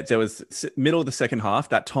where there was middle of the second half,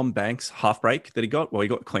 that Tom Banks half break that he got. Well, he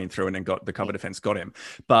got clean through and then got the cover defence got him.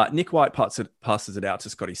 But Nick White passes it out to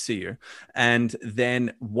Scotty Siu. And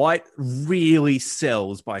then White really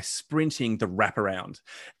sells by sprinting the wraparound.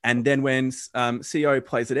 And then when CO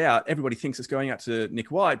plays it out, everybody thinks it's going out to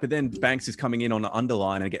Nick White, but then Banks is coming in on the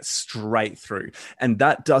underline and gets straight through. And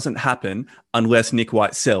that doesn't happen unless Nick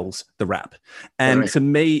White sells the wrap. And to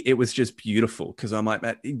me, it was just beautiful because I'm like,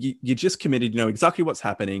 Matt, you're just committed. You know exactly what's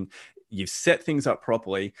happening. You've set things up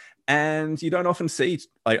properly. And you don't often see,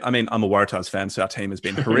 I'm a Waratahs fan, so our team has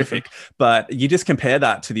been horrific. But you just compare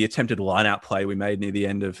that to the attempted line-out play we made near the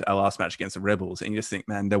end of our last match against the Rebels. And you just think,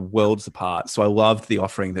 man, they're worlds apart. So I loved the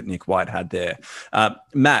offering that Nick White had there.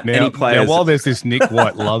 Matt, any players? Now, while there's this Nick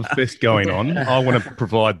White love fest going on, I want to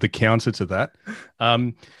provide the counter to that.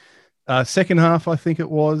 Second half, I think it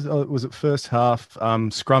was it first half,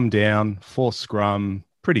 scrum down, forced scrum,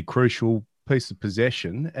 pretty crucial piece of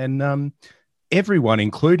possession. And everyone,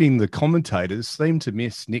 including the commentators, seemed to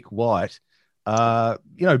miss Nick White,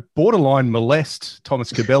 borderline molest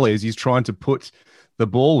Thomas Cabelli as he's trying to put the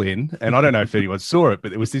ball in. And I don't know if anyone saw it, but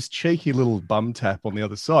there was this cheeky little bum tap on the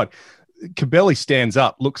other side. Cabelli stands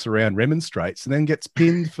up, looks around, remonstrates, and then gets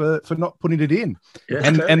pinned for not putting it in. Yeah,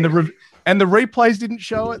 and the replays didn't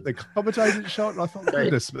show it. The commentators didn't show it. And I thought,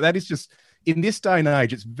 goodness, but that is just, in this day and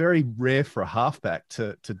age, it's very rare for a halfback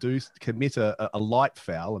to commit a light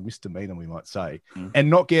foul, a misdemeanor, we might say, and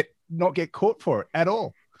not get caught for it at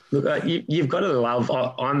all. Look, you've got to love.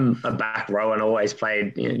 I'm a back row and always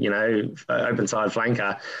played, open side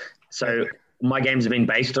flanker. So my games have been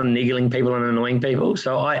based on niggling people and annoying people.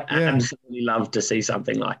 So I absolutely love to see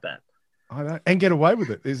something like that. I know, and get away with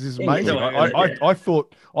it. This is amazing.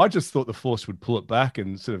 I just thought the Force would pull it back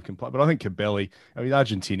and sort of complain. But I think Cabelli,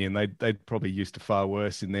 Argentinian, they'd probably used to far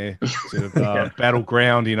worse in their sort of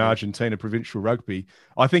battleground in Argentina provincial rugby.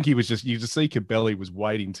 I think he was just, you just see Cabelli was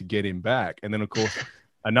waiting to get him back. And then, of course,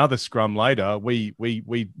 another scrum later, we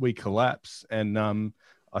collapse. And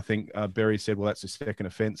I think Berry said, well, that's a second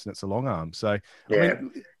offence and it's a long arm. So,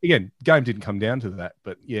 again, game didn't come down to that.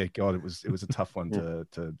 But, yeah, God, it was a tough one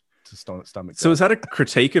to stomach. So is that a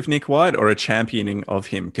critique of Nick White or a championing of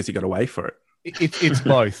him because he got away for it? It's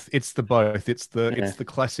both. It's the both. It's the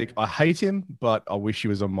classic. I hate him, but I wish he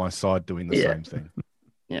was on my side doing the same thing.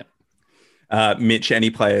 Yeah. Mitch, any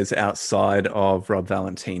players outside of Rob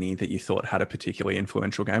Valentini that you thought had a particularly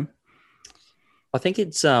influential game? I think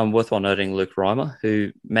it's worthwhile noting Luke Reimer,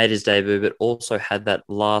 who made his debut, but also had that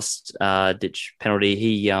last ditch penalty.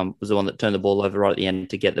 He was the one that turned the ball over right at the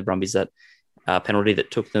end to get the Brumbies that penalty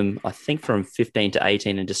that took them, I think, from 15 to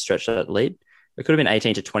 18 and just stretched that lead. It could have been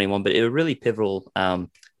 18 to 21, but it was a really pivotal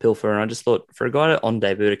pilfer. And I just thought for a guy on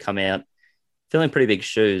debut to come out filling pretty big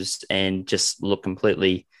shoes and just look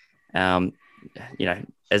completely, as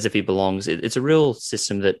if he belongs. It's a real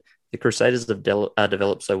system that the Crusaders have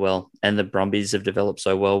developed so well and the Brumbies have developed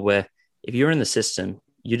so well, where if you're in the system,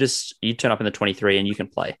 you turn up in the 23 and you can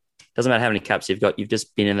play. Doesn't matter how many caps you've got. You've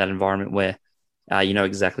just been in that environment where you know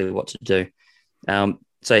exactly what to do.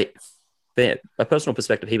 So from a personal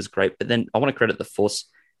perspective, he was great. But then I want to credit the Force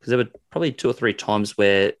because there were probably 2 or 3 times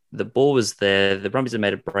where the ball was there, the Brumbies had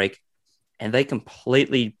made a break, and they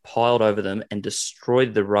completely piled over them and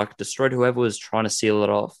destroyed the ruck, destroyed whoever was trying to seal it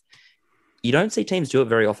off. You don't see teams do it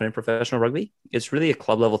very often in professional rugby. It's really a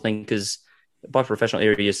club level thing because by professional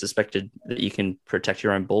area, you're suspected that you can protect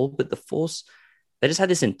your own ball. But the Force they just had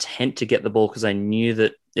this intent to get the ball because they knew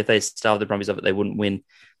that if they starved the Brumbies of it, they wouldn't win.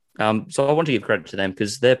 So I want to give credit to them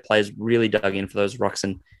because their players really dug in for those rucks,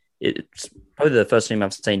 and it's probably the first team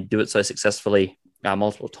I've seen do it so successfully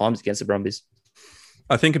multiple times against the Brumbies.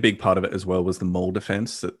 I think a big part of it as well was the maul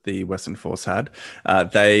defense that the Western Force had.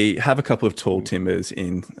 They have a couple of tall timbers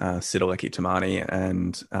in Sidaleki Tamani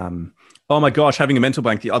and, oh my gosh, having a mental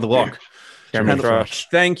blank, the other lock. Jeremy Thrush.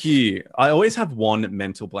 Thank you. I always have one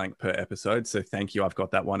mental blank per episode, so thank you. I've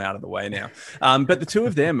got that one out of the way now. But the two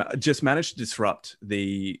of them just managed to disrupt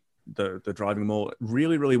the driving maul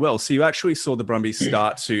really, really well. So you actually saw the Brumbies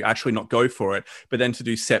start to actually not go for it, but then to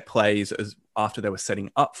do set plays as after they were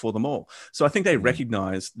setting up for the maul. So I think they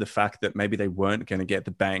recognized the fact that maybe they weren't going to get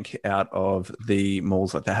the bank out of the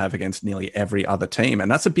mauls that they have against nearly every other team.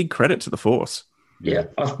 And that's a big credit to the Force. Yeah.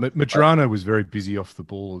 Madrano was very busy off the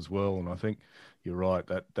ball as well. And I think you're right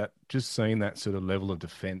that just seeing that sort of level of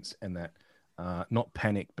defense and that not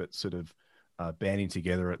panic, but sort of banding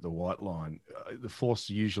together at the white line. The Force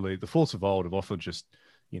of old have often just,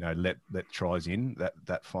 let tries in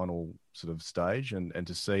that final sort of stage, and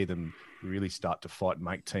to see them really start to fight and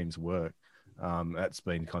make teams work. That's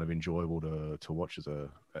been kind of enjoyable to watch as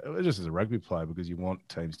a rugby player, because you want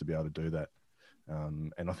teams to be able to do that.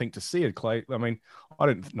 And I think to see it, Clay, I mean, I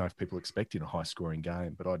don't know if people expected a high scoring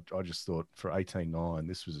game, but I just thought for 18-9,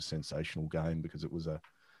 this was a sensational game because it was a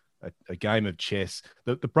game of chess.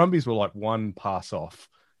 The Brumbies were like one pass off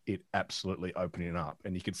it absolutely opening up,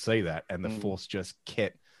 and you could see that, and the Force just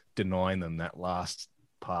kept denying them that last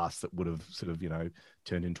pass that would have sort of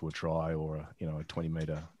turned into a try or a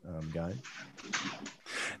 20-meter game.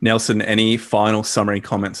 Nelson, any final summary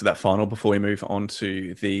comments of that final before we move on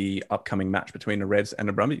to the upcoming match between the Reds and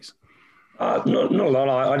the Brumbies? Not a lot.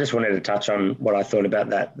 I just wanted to touch on what I thought about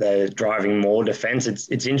the driving maul defence.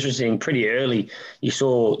 It's interesting. Pretty early, you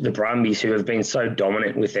saw the Brumbies, who have been so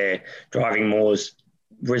dominant with their driving mauls,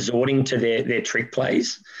 resorting to their trick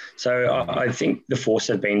plays. So I think the Force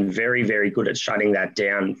have been very, very good at shutting that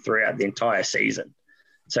down throughout the entire season.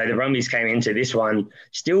 So the Brumbies came into this one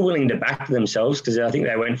still willing to back themselves, because I think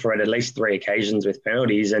they went for it at least 3 occasions with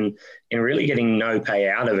penalties and really getting no pay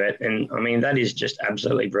out of it. And, I mean, that is just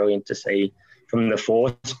absolutely brilliant to see from the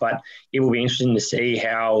Force. But it will be interesting to see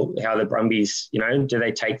how the Brumbies, do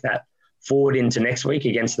they take that forward into next week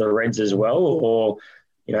against the Reds as well? Or,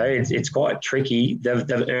 it's quite tricky. They've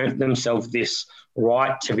earned themselves this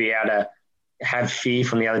right to be able to have fear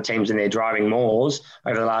from the other teams in their driving mauls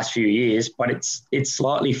over the last few years, but it's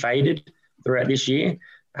slightly faded throughout this year.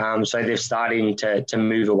 So they're starting to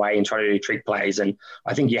move away and try to do trick plays. And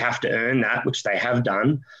I think you have to earn that, which they have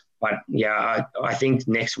done. But, yeah, I think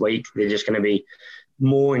next week they're just going to be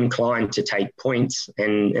more inclined to take points,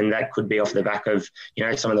 and that could be off the back of,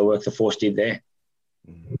 some of the work the Force did there.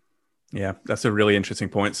 Yeah, that's a really interesting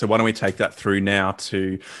point. So why don't we take that through now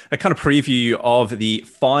to a kind of preview of the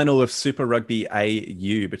final of Super Rugby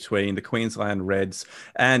AU between the Queensland Reds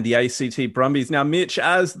and the ACT Brumbies. Now, Mitch,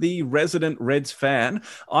 as the resident Reds fan,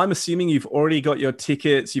 I'm assuming you've already got your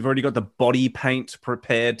tickets, you've already got the body paint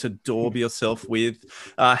prepared to daub yourself with.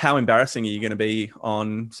 How embarrassing are you going to be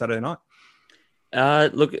on Saturday night?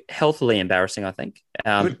 Look, healthily embarrassing, I think.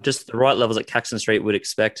 Just the right levels that Caxton Street would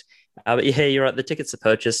expect. But yeah, you're right. The tickets are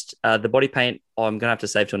purchased. The body paint, I'm going to have to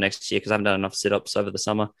save till next year because I haven't done enough sit-ups over the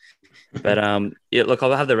summer. But yeah, look,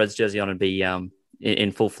 I'll have the Reds jersey on and be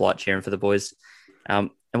in full flight cheering for the boys. And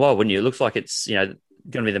why wouldn't you? It looks like it's going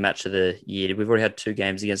to be the match of the year. We've already had 2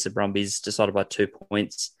 games against the Brumbies, decided by 2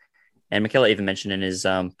 points. And McKellar even mentioned in his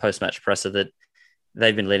post-match presser that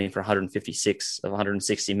they've been leading for 156 of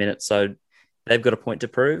 160 minutes. So they've got a point to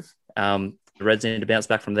prove. The Reds need to bounce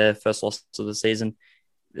back from their first loss of the season.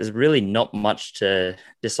 There's really not much to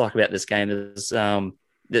dislike about this game.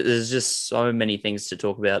 There's just so many things to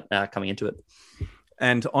talk about coming into it.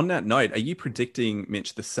 And on that note, are you predicting,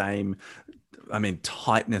 Mitch, the same,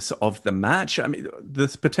 tightness of the match?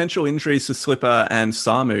 The potential injuries to Slipper and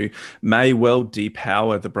Samu may well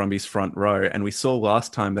depower the Brumbies front row. And we saw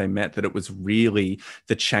last time they met that it was really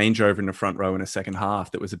the changeover in the front row in the second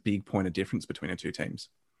half that was a big point of difference between the two teams.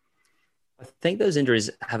 I think those injuries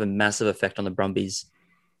have a massive effect on the Brumbies,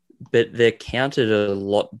 but they're countered a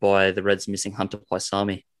lot by the Reds missing Hunter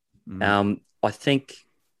Paisami. I think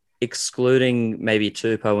excluding maybe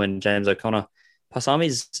Tupou and James O'Connor,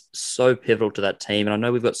 Paisami's so pivotal to that team. And I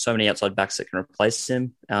know we've got so many outside backs that can replace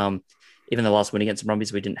him. Even the last win against the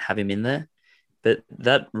Brumbies, we didn't have him in there. But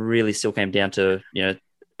that really still came down to,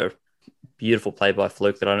 a beautiful play by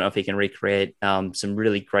Fluke that I don't know if he can recreate. Some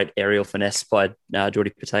really great aerial finesse by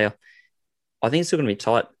Jordi Patea. I think it's still going to be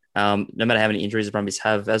tight. No matter how many injuries the Brumbies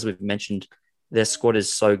have, as we've mentioned, their squad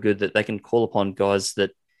is so good that they can call upon guys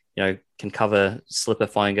that, can cover slipper,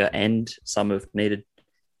 finger, and some if needed.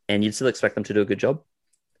 And you'd still expect them to do a good job.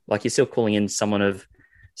 Like, you're still calling in someone of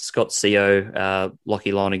Scott Seo,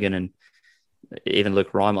 Lockie Lonergan, and even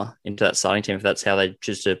Luke Reimer into that starting team if that's how they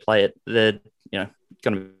choose to play it. They're,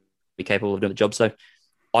 going to be capable of doing the job. So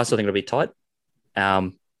I still think it'll be tight.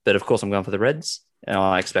 But of course, I'm going for the Reds, and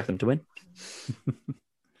I expect them to win.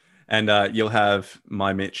 And you'll have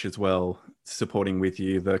my Mitch as well supporting with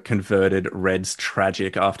you, the converted Reds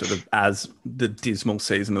tragic after the dismal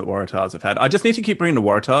season that the Waratahs have had. I just need to keep bringing the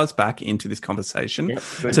Waratahs back into this conversation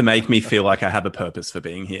to make me feel like I have a purpose for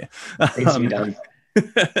being here. Needs to be done.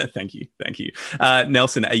 Thank you.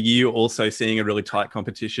 Nelson, are you also seeing a really tight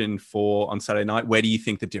competition on Saturday night? Where do you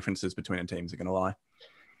think the differences between the teams are going to lie?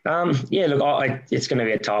 Look, it's going to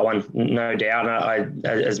be a tight one, no doubt.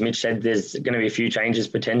 As Mitch said, there's going to be a few changes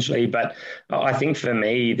potentially, but I think for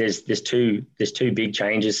me, there's two big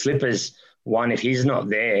changes. Slipper's one, if he's not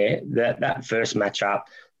there, that first matchup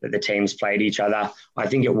that the teams played each other, I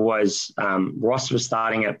think it was Ross was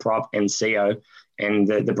starting at prop and CO, and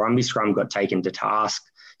the Brumby scrum got taken to task.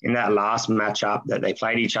 In that last matchup that they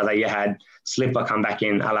played each other, you had Slipper come back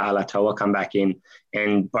in, Alatoa come back in,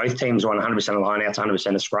 and both teams won 100% of lineouts, 100%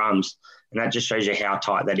 of scrums. And that just shows you how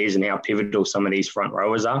tight that is and how pivotal some of these front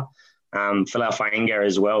rowers are. Folau Fainga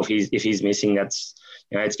as well, if he's missing, that's,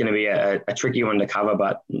 it's going to be a tricky one to cover.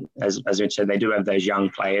 But as Mitch said, they do have those young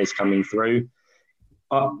players coming through.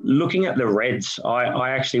 Looking at the Reds, I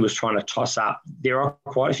actually was trying to toss up. There are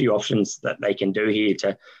quite a few options that they can do here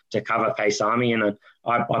to cover Paisami, and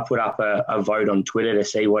I put up a vote on Twitter to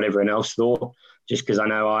see what everyone else thought, just because I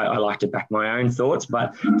know I like to back my own thoughts,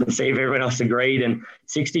 but to see if everyone else agreed. And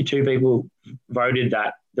 62 people voted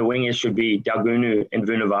that the wingers should be Daugunu and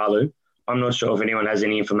Vunivalu. I'm not sure if anyone has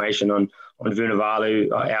any information on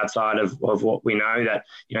Vunivalu outside of what we know, that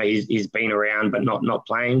he's been around but not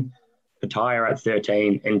playing. Pataya at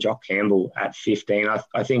 13 and Jock Campbell at 15.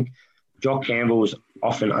 I think Jock Campbell's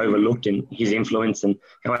often overlooked in his influence and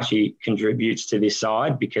how much he contributes to this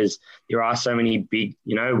side, because there are so many big,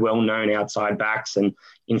 well-known outside backs and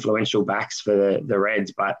influential backs for the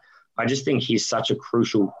Reds. But I just think he's such a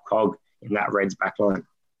crucial cog in that Reds backline.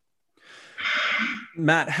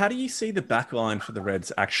 Matt, how do you see the back line for the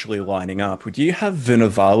Reds actually lining up? Would you have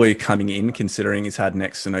Vunivalu coming in, considering he's had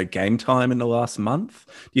next to no game time in the last month?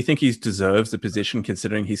 Do you think he deserves the position,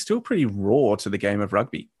 considering he's still pretty raw to the game of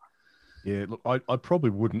rugby? Yeah, look, I probably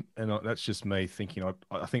wouldn't, and that's just me thinking.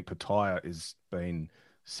 I think Pataya has been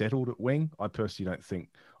settled at wing. I personally don't think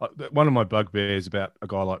one of my bugbears about a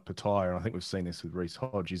guy like Pataya, and I think we've seen this with Reece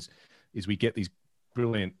Hodge, is we get these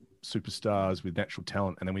brilliant superstars with natural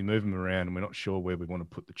talent, and then we move them around, and we're not sure where we want to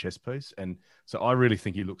put the chess piece. And so I really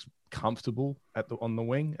think he looks comfortable on the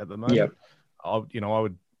wing at the moment. Yep. I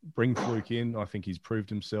would bring Fluke in. I think he's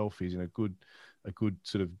proved himself. He's in a good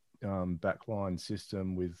sort of backline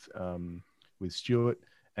system with Stewart.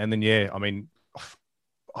 And then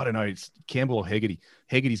I don't know, it's Campbell or Hegarty.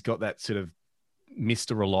 Hegarty's got that sort of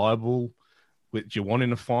Mr. Reliable which you want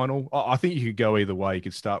in a final. I think you could go either way. You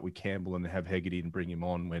could start with Campbell and have Hegarty and bring him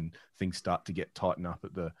on when things start to get tighten up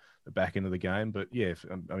at the back end of the game. But yeah,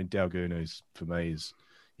 Daugunu for me is,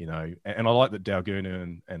 and I like that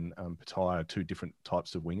Daugunu and Pataya are two different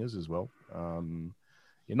types of wingers as well.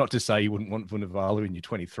 Not to say you wouldn't want Vunivalu in your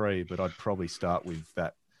 23, but I'd probably start with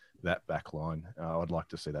that back line. I'd like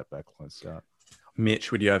to see that back line start.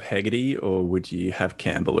 Mitch, would you have Hegarty or would you have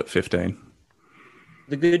Campbell at 15?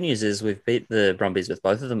 The good news is we've beat the Brumbies with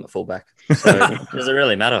both of them at fullback. So does it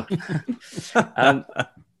really matter? If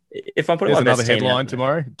I'm putting There's my another best team headline out,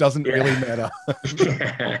 tomorrow. Doesn't really matter.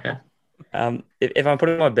 If I'm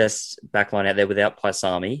putting my best backline out there without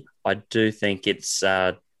Paisami, I do think it's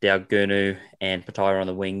Daugunu and Pataya on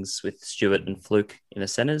the wings with Stewart and Fluke in the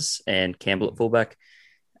centres and Campbell at fullback.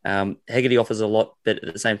 Hegarty offers a lot, but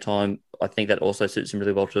at the same time, I think that also suits him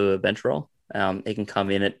really well to a bench role. He can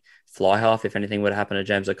come in at fly half if anything were to happen to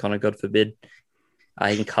James O'Connor, God forbid.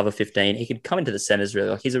 He can cover 15. He could come into the centres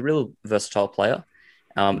really. He's a real versatile player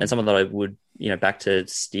and someone that I would back to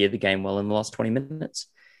steer the game well in the last 20 minutes.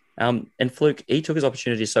 And Fluke, he took his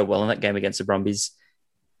opportunity so well in that game against the Brumbies.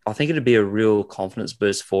 I think it'd be a real confidence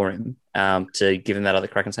boost for him to give him that other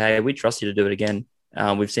crack and say, hey, we trust you to do it again.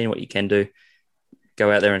 We've seen what you can do. Go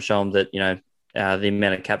out there and show him that, the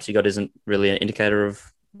amount of caps you got isn't really an indicator of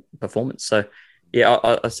performance. So,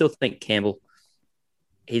 yeah, I still think Campbell,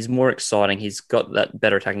 he's more exciting. He's got that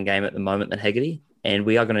better attacking game at the moment than Hegarty, and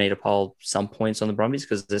we are going to need to pile some points on the Brumbies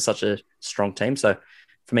because they're such a strong team. So,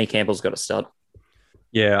 for me, Campbell's got to start.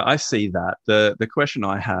 Yeah, I see that. The question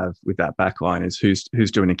I have with that back line is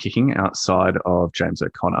who's doing the kicking outside of James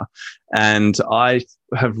O'Connor. And I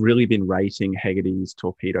have really been rating Hegarty's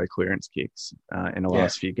torpedo clearance kicks in the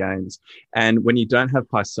last few games. And when you don't have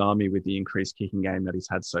Paisami with the increased kicking game that he's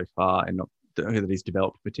had so far and not that he's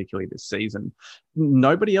developed particularly this season,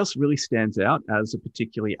 nobody else really stands out as a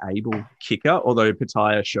particularly able kicker, although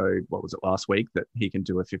Pataya showed, what was it, last week, that he can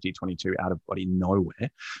do a 50-22 out of bloody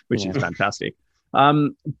nowhere, which is fantastic.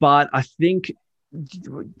 But I think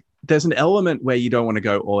there's an element where you don't want to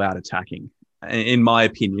go all out attacking. In my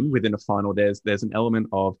opinion, within a final, there's an element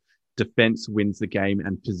of defense wins the game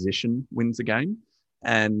and position wins the game.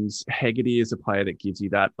 And Hegarty is a player that gives you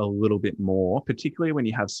that a little bit more, particularly when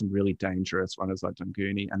you have some really dangerous runners like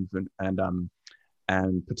Dunguni and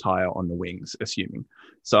Pataya on the wings, assuming.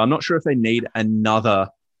 So I'm not sure if they need another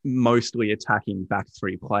mostly attacking back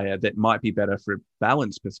three player. That might be better for a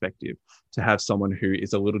balance perspective to have someone who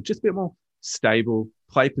is just a bit more stable,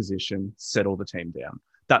 play position, settle the team down.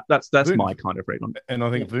 That's my kind of read on it. And I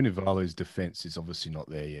think Vunivalu's defense is obviously not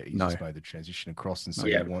there yet. He's just made the transition across, and so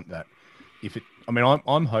you want that.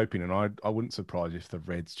 I'm hoping, and I wouldn't surprise if the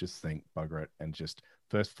Reds just think bugger it and just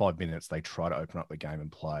first 5 minutes they try to open up the game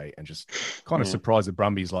and play and just kind of surprise the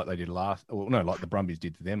Brumbies like they did like the Brumbies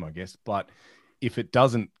did to them, I guess. But if it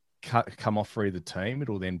doesn't come off for either team,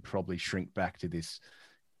 it'll then probably shrink back to this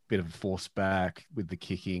bit of a force back with the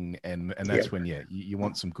kicking, and that's when you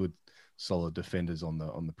want some good solid defenders on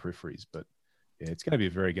the peripheries. But yeah, it's going to be a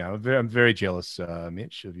very game. I'm very jealous,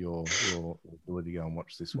 Mitch, of your ability to go and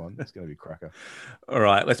watch this one. It's going to be a cracker. All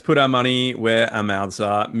right, let's put our money where our mouths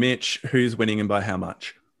are. Mitch, who's winning and by how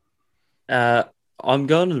much? I'm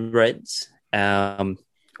going to the Reds.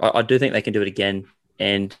 I do think they can do it again.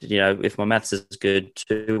 And, if my maths is good,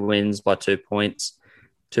 2 wins by 2 points.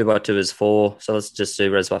 2 by 2 is 4. So let's just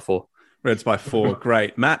do Reds by 4. Reds by 4.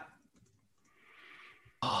 Great. Matt?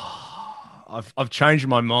 I've changed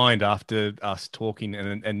my mind after us talking,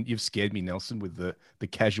 and you've scared me, Nelson, with the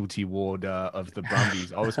casualty ward of the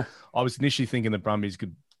Brumbies. I was initially thinking the Brumbies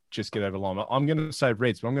could just get over the line. I'm going to say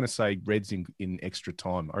Reds, but I'm going to say Reds in extra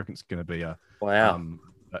time. I reckon it's going to be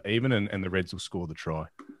even, and the Reds will score the try.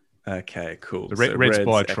 Okay, cool. The Reds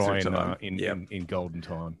by a try in golden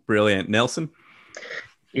time. Brilliant. Nelson?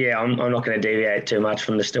 Yeah, I'm not going to deviate too much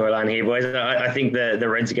from the storyline here, boys. I think the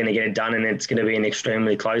Reds are going to get it done, and it's going to be an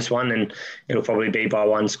extremely close one, and it'll probably be by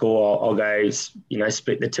 1 score. I'll go,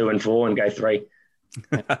 split the 2 and 4 and go 3.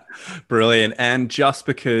 Brilliant. And just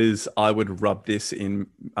because I would rub this in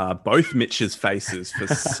both Mitch's faces for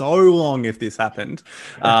so long if this happened,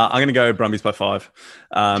 I'm going to go Brumbies by 5.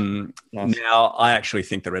 Nice. Now, I actually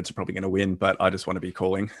think the Reds are probably going to win, but I just want to be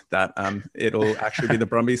calling that it'll actually be the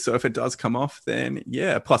Brumbies. So if it does come off, then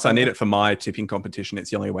yeah. Plus, I need it for my tipping competition. It's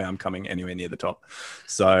the only way I'm coming anywhere near the top.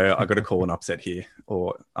 So I've got to call an upset here,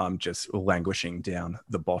 or I'm just languishing down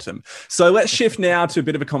the bottom. So let's shift now to a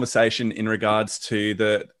bit of a conversation in regards to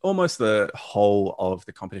almost the whole of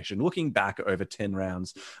the competition, looking back over 10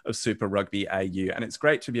 rounds of Super Rugby AU. And it's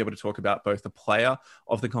great to be able to talk about both the player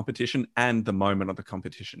of the competition and the moment of the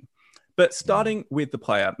competition. But starting with the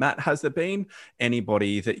player, Matt, has there been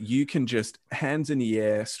anybody that you can just hands in the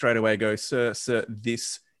air straight away go, sir,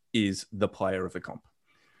 this is the player of the comp?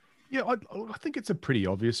 Yeah, I think it's a pretty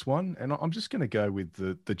obvious one. And I'm just going to go with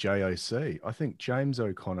the JOC. I think James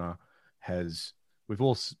O'Connor we've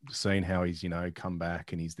all seen how he's, come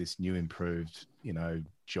back and he's this new improved,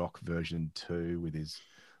 jock version 2 with his,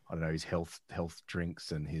 his health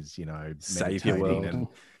drinks and his, save your world.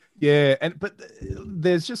 But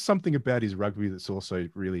there's just something about his rugby that's also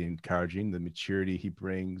really encouraging. The maturity he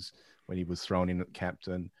brings when he was thrown in at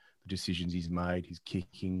captain, the decisions he's made, his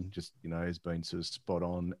kicking just, has been sort of spot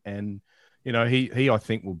on. And, he I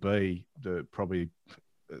think will be the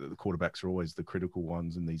quarterbacks are always the critical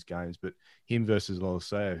ones in these games, but him versus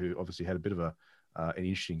Lolisea, who obviously had a bit of an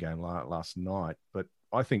interesting game last night. But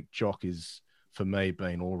I think Jock is, for me,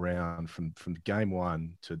 been all round from game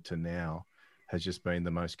 1 to now, has just been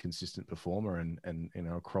the most consistent performer and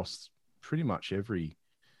across pretty much every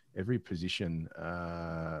position,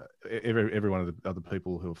 every one of the other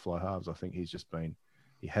people who are fly halves. I think he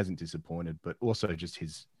hasn't disappointed, but also just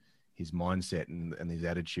his mindset and his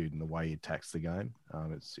attitude and the way he attacks the game.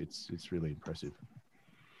 It's really impressive.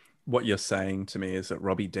 What you're saying to me is that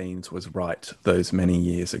Robbie Deans was right those many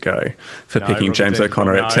years ago for picking James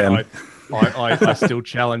O'Connor at 10. I still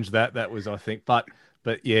challenge that. That was, I think, but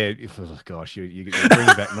yeah, you're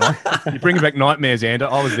bringing back nightmares, Ander.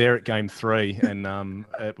 I was there at game 3, and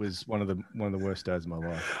it was one of the worst days of my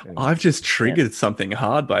life. Anyway. I've just triggered something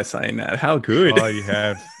hard by saying that. How good! Oh, you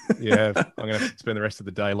have. I'm going to spend the rest of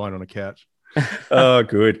the day lying on a couch. Oh,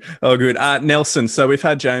 good. Oh, good. Nelson, so we've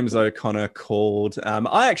had James O'Connor called.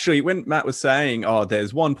 I actually, when Matt was saying, oh,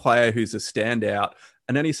 there's one player who's a standout,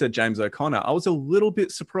 and then he said James O'Connor, I was a little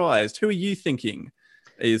bit surprised. Who are you thinking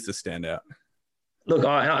is the standout? Look,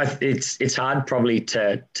 it's hard probably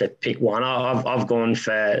to pick one. I've gone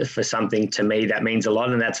for something to me that means a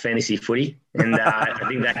lot, and that's fantasy footy. And I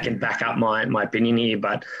think that can back up my opinion here.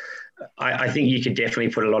 But I think you could definitely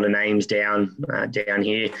put a lot of names down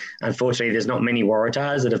here. Unfortunately, there's not many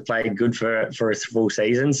Waratahs that have played good for a full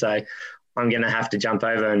season. So I'm going to have to jump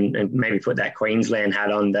over and maybe put that Queensland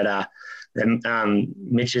hat on that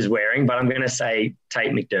Mitch is wearing. But I'm going to say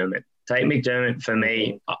Tate McDermott. Tate McDermott, for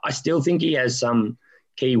me, I still think he has some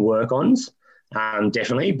key work-ons,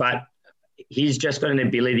 definitely, but he's just got an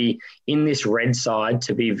ability in this red side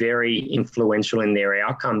to be very influential in their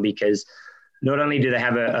outcome, because not only do they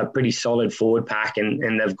have a pretty solid forward pack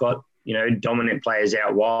and they've got, dominant players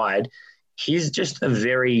out wide, he's just a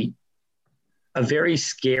very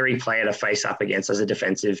scary player to face up against as a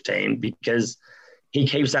defensive team, because he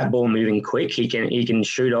keeps that ball moving quick. He can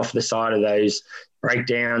shoot off the side of those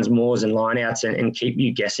breakdowns, maws and lineouts and keep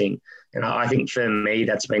you guessing. And I think for me,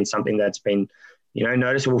 that's been something that's been,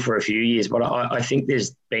 noticeable for a few years. But I think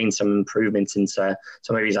there's been some improvements in some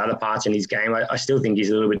of his other parts in his game. I still think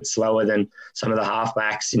he's a little bit slower than some of the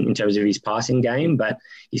halfbacks in terms of his passing game, but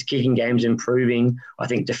his kicking game's improving. I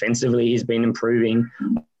think defensively he's been improving.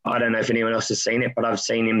 I don't know if anyone else has seen it, but I've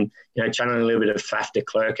seen him, channeling a little bit of Faf de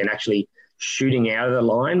Klerk and actually shooting out of the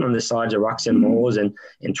line on the sides of rucks and maws and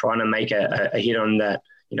trying to make a hit on that,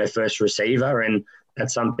 first receiver. And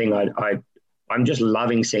that's something I'm just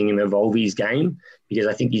loving seeing him evolve his game, because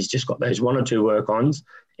I think he's just got those one or two work-ons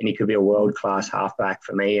and he could be a world-class halfback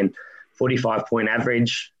for me. And 45-point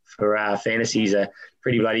average for fantasy is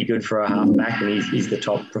pretty bloody good for a halfback, and he's the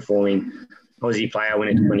top-performing Aussie player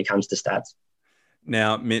when it comes to stats.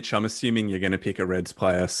 Now, Mitch, I'm assuming you're going to pick a Reds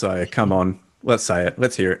player, so come on, let's say it.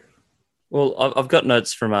 Let's hear it. Well, I've got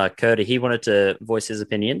notes from Curdy. He wanted to voice his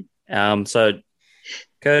opinion. So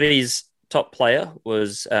Curdy's top player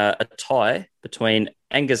was a tie between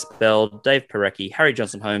Angus Bell, Dave Parecki, Harry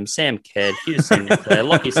Johnson-Holmes, Sam Caird, Hugh Sinclair,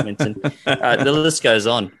 Lockie Swinton. The list goes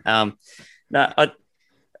on. Now,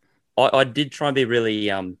 I did try and be really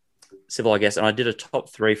civil, I guess, and I did a top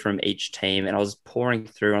three from each team, and I was pouring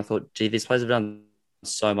through, and I thought, gee, these players have done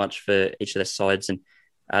so much for each of their sides, and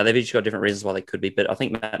they've each got different reasons why they could be, but I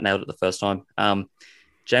think Matt nailed it the first time.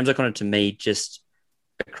 James O'Connor, to me, just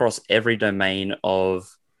across every domain of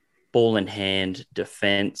ball in hand,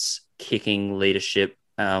 defense, kicking, leadership,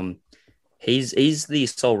 he's the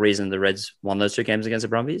sole reason the Reds won those two games against the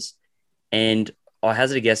Brumbies. And I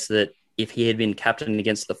hazard a guess that if he had been captain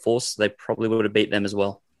against the Force, they probably would have beat them as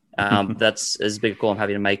well. That's as big a call I'm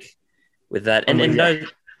happy to make with that. And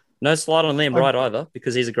no slide on Liam Wright either,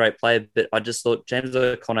 because he's a great player. But I just thought James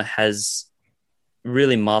O'Connor has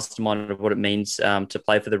really masterminded what it means to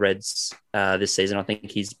play for the Reds this season. I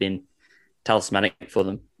think he's been talismanic for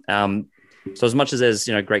them. So as much as there's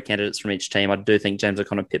great candidates from each team, I do think James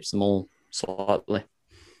O'Connor pips them all slightly.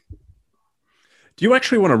 Do you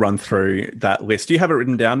actually want to run through that list? Do you have it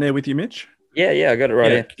written down there with you, Mitch? Yeah, I got it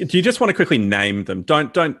right here. Do you just want to quickly name them?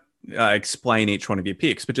 Don't explain each one of your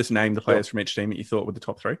picks, but just name the players from each team that you thought were the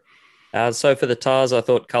top three. So for the Tars, I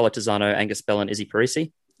thought Carlo Tizzano, Angus Bell, and Izzy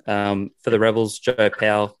Parisi. For the Rebels, Joe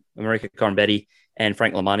Powell, Marika Corambetti, and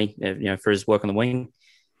Frank Lamani, for his work on the wing.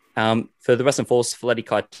 For the Western Force, Faleti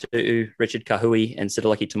Kaitu, Richard Kahui, and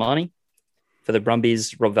Sidoleki Tamani. For the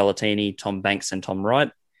Brumbies, Rob Valentini, Tom Banks, and Tom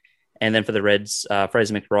Wright. And then for the Reds,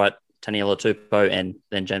 Fraser McWright, Taniela Tupou, and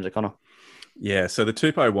then James O'Connor. Yeah, so the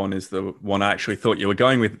Tupou one is the one I actually thought you were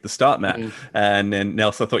going with at the start, Matt. And then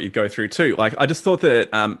Nelson, I thought you'd go through too. I just thought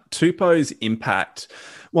that Tupou's impact,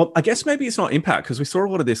 well, I guess maybe it's not impact, because we saw a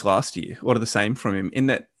lot of this last year, a lot of the same from him, in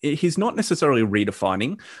that he's not necessarily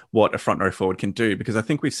redefining what a front row forward can do, because I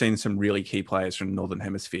think we've seen some really key players from the Northern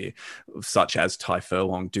Hemisphere, such as Ty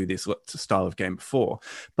Furlong, do this style of game before.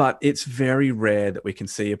 But it's very rare that we can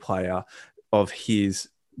see a player of his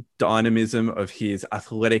dynamism, of his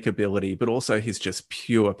athletic ability, but also his just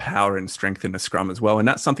pure power and strength in the scrum as well. And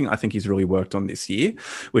that's something I think he's really worked on this year,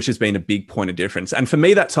 which has been a big point of difference. And for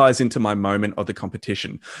me, that ties into my moment of the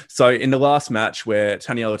competition. So in the last match where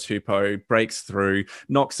Taniela Tupou breaks through,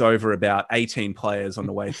 knocks over about 18 players on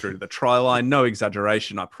the way through to the try line, no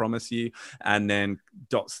exaggeration, I promise you, and then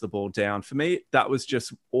dots the ball down. For me, that was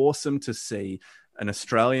just awesome to see an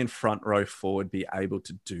Australian front row forward be able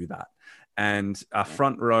to do that. And our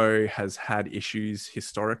front row has had issues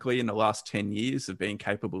historically in the last 10 years of being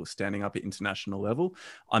capable of standing up at international level.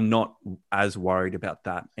 I'm not as worried about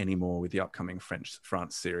that anymore with the upcoming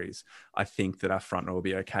France series. I think that our front row will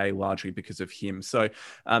be okay, largely because of him. So,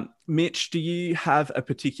 Mitch, do you have a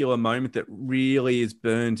particular moment that really is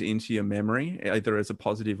burned into your memory, either as a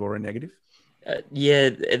positive or a negative? Yeah,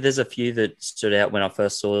 there's a few that stood out when I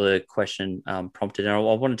first saw the question prompted, and I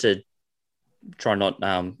wanted to try not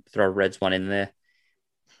throw a Reds one in there.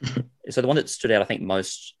 So the one that stood out, I think,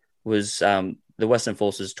 most was the Western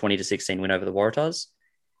Forces 20-16 win over the Waratahs.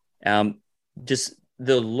 Just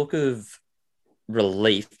the look of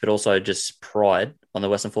relief, but also just pride on the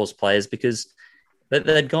Western Force players, because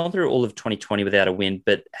they'd gone through all of 2020 without a win,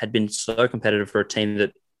 but had been so competitive for a team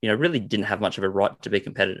that, you know, really didn't have much of a right to be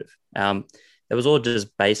competitive. It was all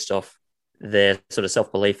just based off their sort of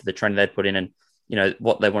self-belief, the training they'd put in, and, you know,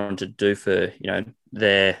 what they wanted to do for, you know,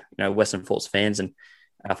 their, you know, Western Force fans and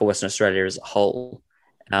for Western Australia as a whole.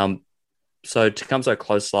 So to come so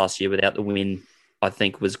close last year without the win, I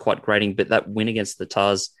think was quite grating. But that win against the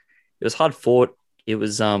Tars, it was hard fought. It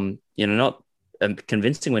was, you know, not a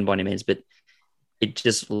convincing win by any means, but it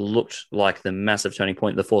just looked like the massive turning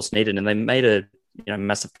point the Force needed, and they made a, you know,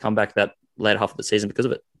 massive comeback that later half of the season because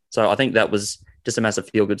of it. So I think that was just a massive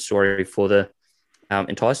feel-good story for the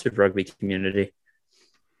entire Super Rugby community,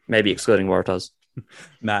 maybe excluding Waratahs.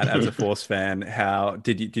 Matt, as a Force fan, how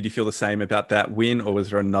did you feel the same about that win, or was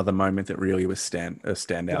there another moment that really was stand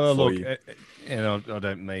out for you? And I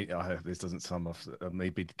don't mean, I hope this doesn't sum off me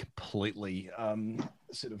be completely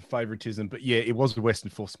sort of favoritism, but yeah, it was the Western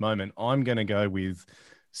Force moment. I'm going to go with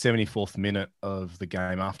 74th minute of the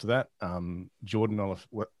game after that. Jordan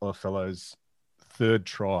Olafellow's third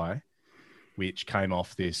try, which came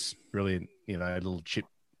off this brilliant, you know, little chip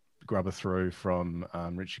grubber through from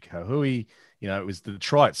Richard Kauhui. You know, it was the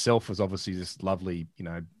try itself was obviously this lovely, you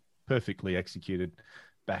know, perfectly executed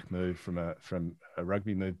back move from a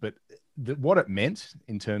rugby move. But what it meant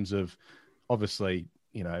in terms of, obviously,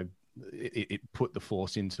 you know, it put the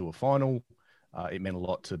Force into a final. It meant a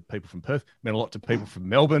lot to people from Perth. It meant a lot to people from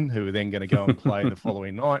Melbourne, who were then going to go and play the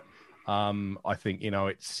following night. I think, you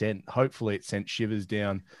know, hopefully it sent shivers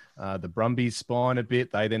down the Brumbies' spine a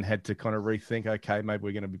bit. They then had to kind of rethink, okay, maybe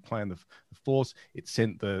we're going to be playing the Force. It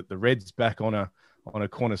sent the Reds back on a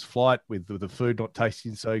Qantas flight with the food not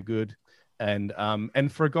tasting so good. And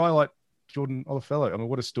for a guy like Jordan Olafellow, I mean,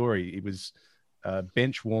 what a story. He was a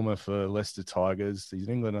bench warmer for Leicester Tigers. He's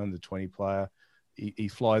an England under-20 player. He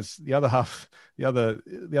flies the other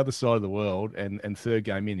side of the world, and third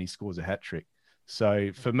game in, he scores a hat trick.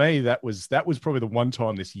 So for me, that was probably the one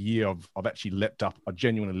time this year I've actually leapt up. I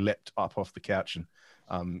genuinely leapt up off the couch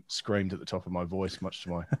and screamed at the top of my voice, much to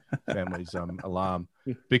my family's alarm,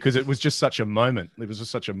 because it was just such a moment. It was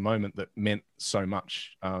just such a moment that meant so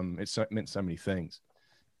much. It meant so many things.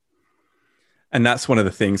 And that's one of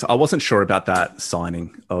the things. I wasn't sure about that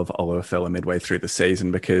signing of Olafella midway through the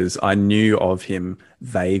season, because I knew of him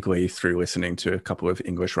vaguely through listening to a couple of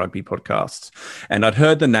English rugby podcasts. And I'd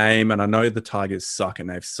heard the name, and I know the Tigers suck, and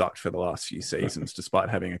they've sucked for the last few seasons, despite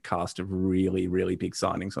having a cast of really, really big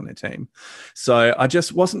signings on their team. So I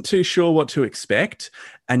just wasn't too sure what to expect.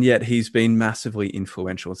 And yet he's been massively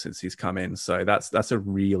influential since he's come in. So that's a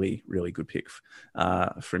really, really good pick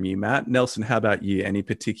from you, Matt. Nelson, how about you? Any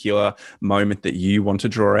particular moment that you want to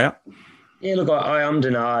draw out? Yeah, look, I ummed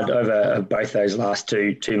and ahed over both those last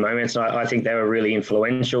two moments. I think they were really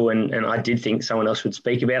influential, and I did think someone else would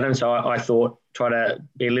speak about them. So I thought, try to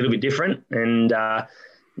be a little bit different, and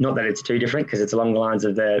not that it's too different, because it's along the lines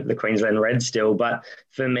of the Queensland Reds still. But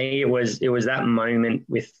for me, it was that moment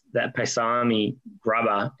with that Paisami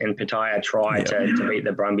grubber and Pattaya try to beat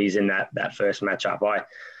the Brumbies in that first matchup.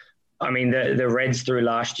 I mean, the Reds through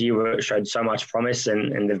last year showed so much promise,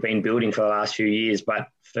 and they've been building for the last few years. But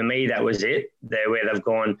for me, that was it. Where they've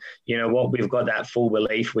gone, you know what, we've got that full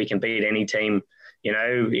belief we can beat any team, you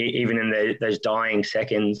know, even in those dying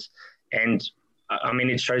seconds. And I mean,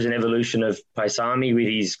 it shows an evolution of Paisami with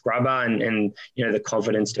his grubber and you know, the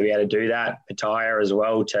confidence to be able to do that. Pattaya as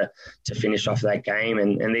well to finish off that game.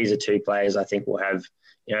 And these are two players I think will have,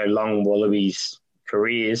 you know, long Wallabies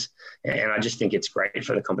careers, and I just think it's great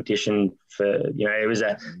for the competition. For, you know, it was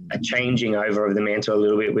a changing over of the mantle a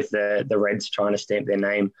little bit with the Reds trying to stamp their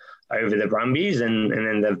name over the Brumbies, and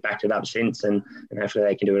then they've backed it up since, and hopefully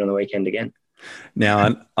they can do it on the weekend again.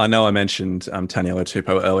 Now, I know I mentioned Taniela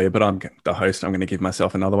Tupou earlier, but I'm the host. I'm going to give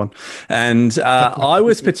myself another one. And I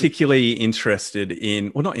was particularly interested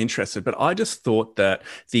in, well, not interested, but I just thought that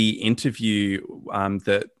the interview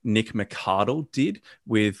that Nick McArdle did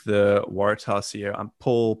with the Waratah CEO,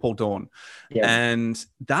 Paul Dawn, and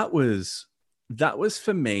that was that was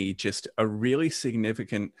for me just a really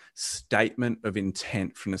significant statement of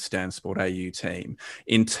intent from the Stan Sport AU team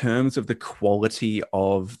in terms of the quality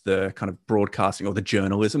of the kind of broadcasting or the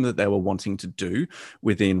journalism that they were wanting to do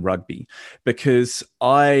within rugby. Because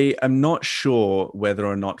I am not sure whether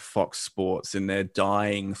or not Fox Sports, in their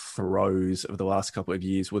dying throes of the last couple of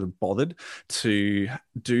years, would have bothered to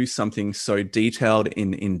do something so detailed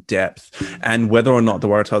in depth, and whether or not the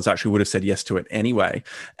Waratahs actually would have said yes to it anyway.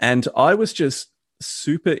 And I was just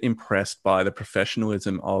super impressed by the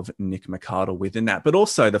professionalism of Nick McArdle within that, but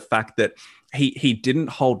also the fact that he didn't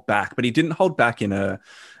hold back, but he didn't hold back in a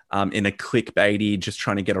clickbaity, just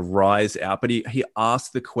trying to get a rise out. But he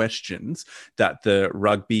asked the questions that the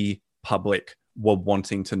rugby public were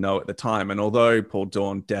wanting to know at the time. And although Paul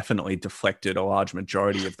Dawn definitely deflected a large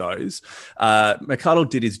majority of those, McArdle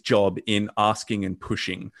did his job in asking and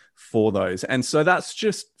pushing for those. And so that's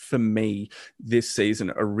just, for me, this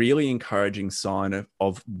season, a really encouraging sign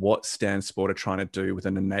of what Stan Sport are trying to do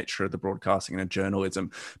within the nature of the broadcasting and the journalism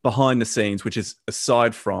behind the scenes, which is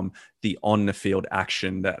aside from the on-the-field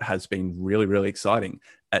action that has been really, really exciting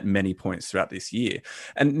at many points throughout this year.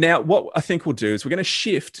 And now what I think we'll do is we're going to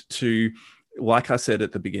shift to, like I said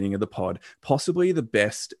at the beginning of the pod, possibly the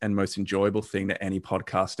best and most enjoyable thing that any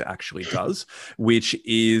podcaster actually does, which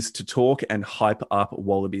is to talk and hype up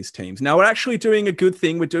Wallabies teams. Now, we're actually doing a good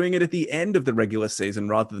thing. We're doing it at the end of the regular season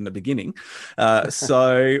rather than the beginning.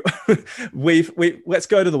 So let's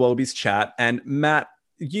go to the Wallabies chat. And Matt,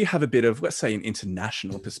 you have a bit of, let's say, an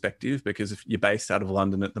international perspective because you're based out of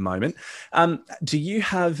London at the moment. Do you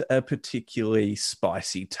have a particularly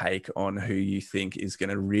spicy take on who you think is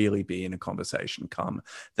going to really be in a conversation come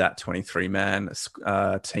that 23-man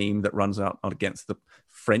team that runs out against the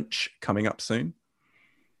French coming up soon?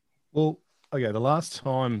 Well, okay, the last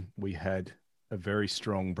time we had a very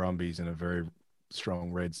strong Brumbies and a very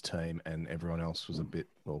strong Reds team and everyone else was a bit,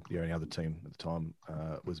 well, the only other team at the time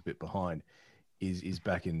was a bit behind, is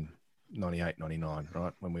back in 98, 99,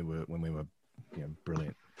 right? When we were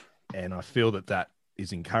brilliant. And I feel that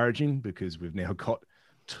is encouraging because we've now got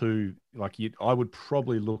two, I would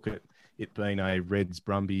probably look at it being a Reds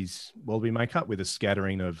Brumbies Wallaby makeup with a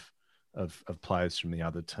scattering of players from the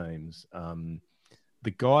other teams.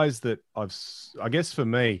 The guys that I guess for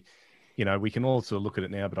me, we can also look at it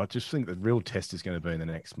now, but I just think the real test is going to be in the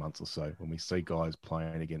next month or so when we see guys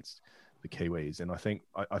playing against the Kiwis. And I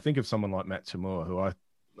think of someone like Matt Tamua, who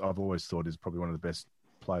I've always thought is probably one of the best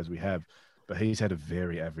players we have, but he's had a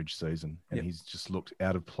very average season and he's just looked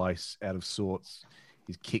out of place, out of sorts.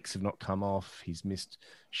 His kicks have not come off. He's missed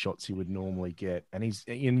shots he would normally get. And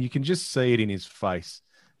you can just see it in his face.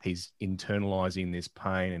 He's internalizing this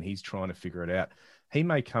pain and he's trying to figure it out. He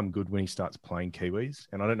may come good when he starts playing Kiwis.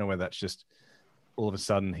 And I don't know whether that's just all of a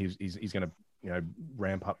sudden he's going to,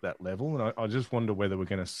 ramp up that level. And I just wonder whether we're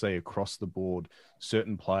going to see across the board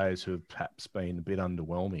certain players who have perhaps been a bit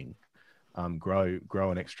underwhelming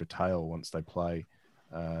grow an extra tail once they play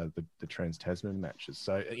the Trans-Tasman matches.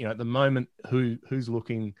 So, at the moment, who's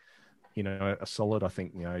looking, a solid, I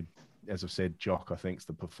think, as I've said, Jock, I think, is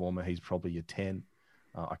the performer. He's probably a 10.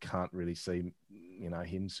 I can't really see,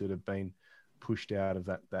 him sort of being pushed out of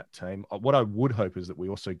that team. What I would hope is that we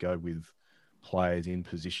also go with players in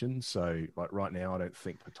position. So like right now, I don't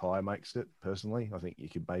think Pattaya makes it personally. I think you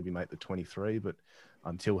could maybe make the 23, but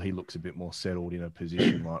until he looks a bit more settled in a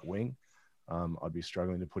position like wing, I'd be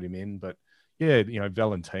struggling to put him in. But yeah,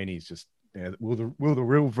 Valentini's just, will the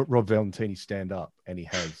real Rob Valentini stand up? And he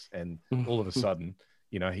has. And all of a sudden,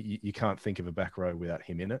 you can't think of a back row without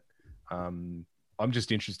him in it. I'm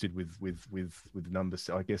just interested with numbers.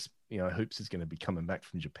 I guess, Hoops is going to be coming back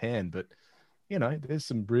from Japan, but there's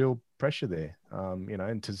some real pressure there.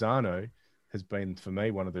 And Tizano has been, for me,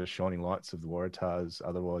 one of the shining lights of the Waratahs'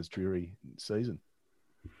 otherwise dreary season.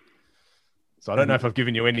 So I don't know if I've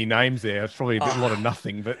given you any names there. It's probably a lot of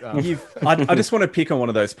nothing, but I just want to pick on one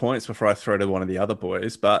of those points before I throw to one of the other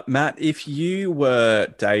boys. But Matt, if you were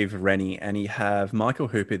Dave Rennie and you have Michael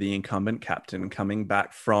Hooper, the incumbent captain, coming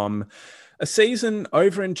back from a season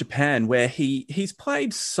over in Japan where he's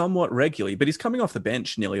played somewhat regularly, but he's coming off the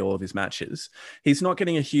bench nearly all of his matches. He's not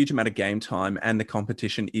getting a huge amount of game time, and the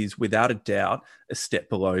competition is without a doubt a step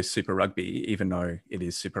below Super Rugby, even though it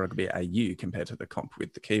is Super Rugby AU compared to the comp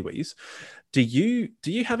with the Kiwis. Do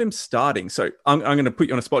you have him starting? So I'm going to put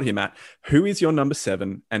you on a spot here, Matt. Who is your number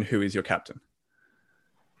 7 and who is your captain?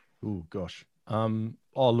 Oh gosh.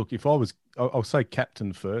 Look, if I'll say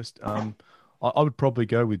captain first. I would probably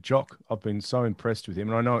go with Jock. I've been so impressed with him.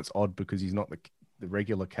 And I know it's odd because he's not the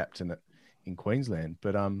regular captain in Queensland,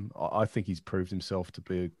 but I think he's proved himself to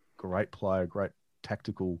be a great player, great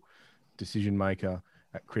tactical decision maker.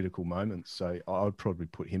 at critical moments. So I would probably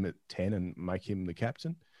put him at 10 and make him the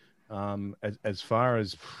captain. As far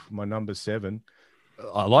as my number 7,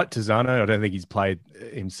 I like Tizano. I don't think he's played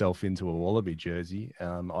himself into a Wallaby jersey.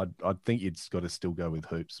 I'd think you'd got to still go with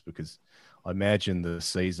Hoops, because I imagine the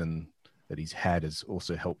season that he's had has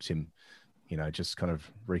also helped him, just kind of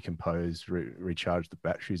recompose, recharge the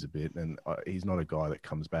batteries a bit. And he's not a guy that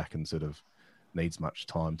comes back and sort of needs much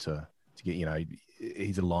time to get,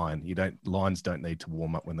 he's a lion. Lions don't need to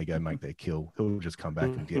warm up when they go make their kill. He'll just come back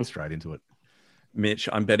and get straight into it. Mitch,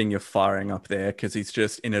 I'm betting you're firing up there because he's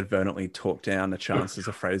just inadvertently talked down the chances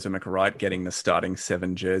of Fraser McReight getting the starting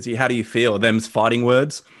 7 jersey. How do you feel? Them's fighting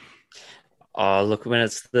words? Oh, look, when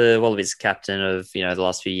it's the Wallabies captain of, the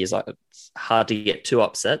last few years, it's hard to get too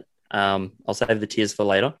upset. I'll save the tears for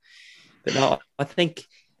later. But no, I think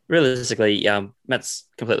realistically, Matt's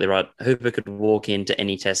completely right. Hooper could walk into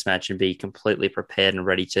any test match and be completely prepared and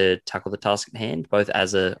ready to tackle the task at hand, both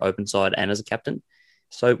as an open side and as a captain.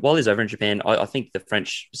 So while he's over in Japan, I think the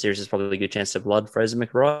French series is probably a good chance to blood Fraser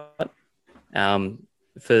McReight.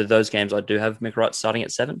 For those games, I do have McReight starting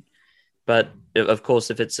at 7. But of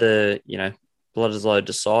course, if it's a, blood is low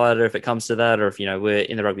decider, if it comes to that, or if, we're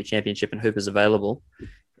in the Rugby Championship and Hooper's available,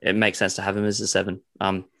 it makes sense to have him as a 7.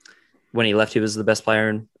 When he left, he was the best player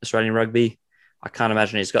in Australian rugby. I can't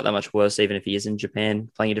imagine he's got that much worse, even if he is in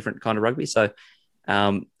Japan playing a different kind of rugby. So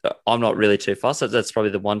I'm not really too fussed. That's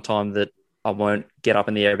probably the one time that I won't get up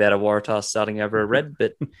in the air about a Waratah starting over a Red.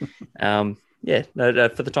 But for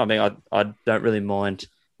the time being, I don't really mind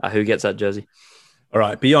who gets that jersey. All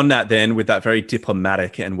right. Beyond that, then, with that very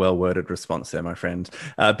diplomatic and well-worded response there, my friend,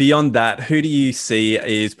 beyond that, who do you see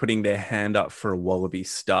is putting their hand up for a Wallaby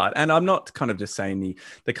start? And I'm not kind of just saying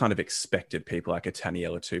the kind of expected people like a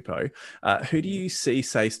Taniela Tupou. Who do you see,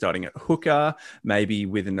 say, starting at hooker, maybe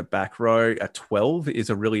within the back row? A 12 is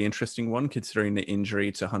a really interesting one, considering the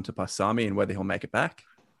injury to Hunter Paisami and whether he'll make it back.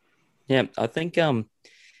 Yeah, I think, as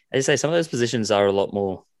you say, some of those positions are a lot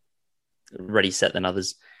more ready set than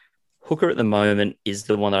others. Hooker at the moment is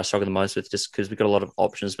the one that I struggle the most with, just because we've got a lot of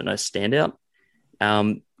options but no standout.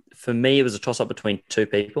 For me, it was a toss-up between 2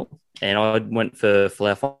 people, and I went for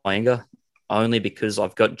Folau Fainga only because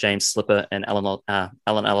I've got James Slipper and Alan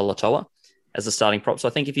Alaalatoa as the starting prop. So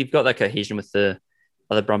I think if you've got that cohesion with the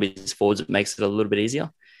other Brumbies forwards, it makes it a little bit easier.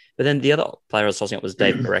 But then the other player I was tossing up was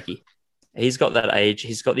Dave Parecki. He's got that age,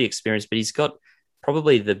 he's got the experience, but he's got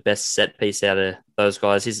probably the best set piece out of those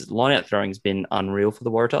guys. His line-out throwing's been unreal for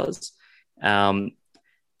the Waratahs.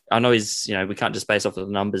 I know he's, we can't just base off of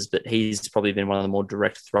the numbers, but he's probably been one of the more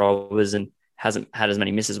direct throwers and hasn't had as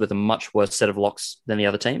many misses with a much worse set of locks than the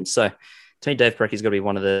other teams. So to me, Dave Parecki's got to be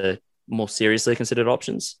one of the more seriously considered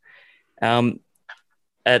options.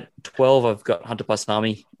 At 12, I've got Hunter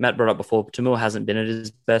Paisami. Matt brought up before, Tamua hasn't been at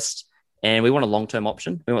his best, and we want a long-term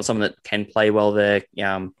option. We want someone that can play well there.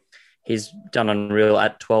 He's done unreal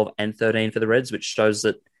at 12 and 13 for the Reds, which shows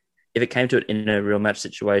that if it came to it in a real match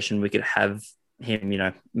situation, we could have him,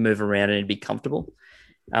 move around and be comfortable.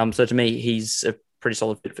 So to me, he's a pretty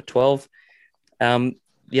solid fit for 12.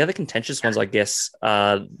 The other contentious ones, I guess,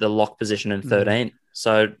 are the lock position in 13.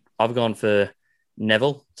 So I've gone for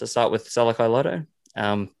Neville to start with Salakai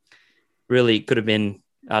Loto. Really could have been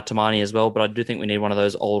Tamani as well, but I do think we need one of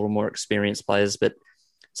those older, more experienced players, but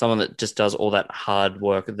someone that just does all that hard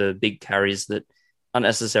work, the big carries that aren't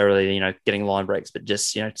necessarily, getting line breaks, but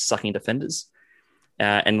just, sucking defenders.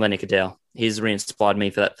 And Lenny Cadell, he's re-inspired me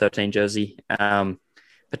for that 13 jersey.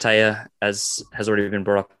 Patea, as has already been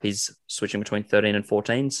brought up, he's switching between 13 and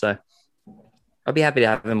 14. So I'd be happy to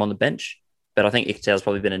have him on the bench, but I think Iketel's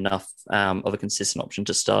probably been enough of a consistent option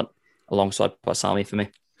to start alongside Paisami for me.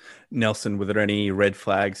 Nelson, were there any red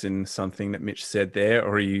flags in something that Mitch said there,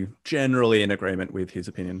 or are you generally in agreement with his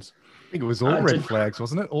opinions? I think it was all red flags,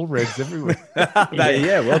 wasn't it? All reds everywhere.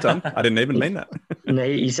 Yeah, well done. I didn't even mean that. No,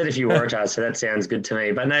 he said a few Waratahs, so that sounds good to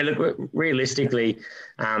me. But no, look, realistically,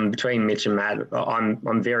 between Mitch and Matt,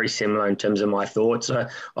 I'm very similar in terms of my thoughts.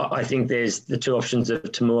 I think there's the 2 options of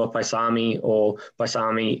Tamua Paisami or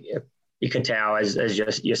Paisami Ikatau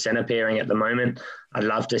as your centre pairing at the moment. I'd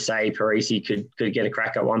love to say Parisi could get a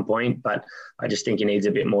crack at one point, but I just think he needs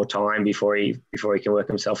a bit more time before he can work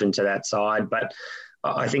himself into that side. But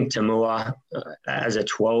I think Tamua, as a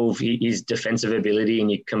 12, his defensive ability,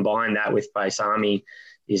 and you combine that with Paisami,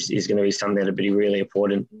 is going to be something that'll be really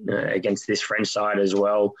important against this French side as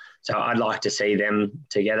well. So I'd like to see them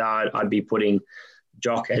together. I'd be putting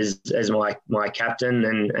Jock as my captain,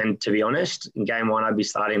 and to be honest, in game 1 I'd be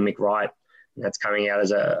starting McWright That's coming out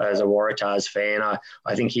as a Waratahs fan.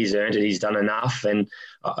 I think he's earned it. He's done enough, and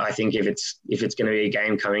I think if it's going to be a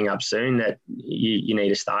game coming up soon, that you need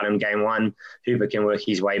to start him game one. Hooper can work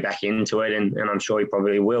his way back into it, and I'm sure he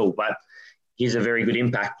probably will. But he's a very good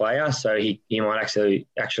impact player, so he might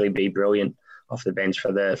actually be brilliant off the bench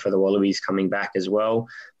for the Wallabies coming back as well.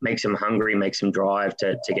 Makes them hungry, makes them drive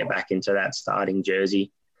to get back into that starting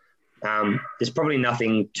jersey. There's probably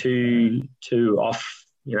nothing too off,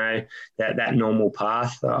 that normal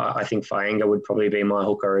path. I think Faenga would probably be my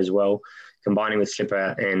hooker as well. Combining with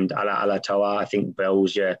Slipper and Alatoa, I think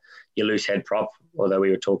Bell's your loose head prop, although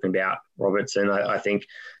we were talking about Robertson. I think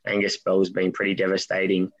Angus Bell's been pretty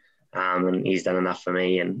devastating, and he's done enough for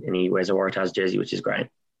me, and he wears a Waratahs jersey, which is great.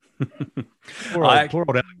 Poor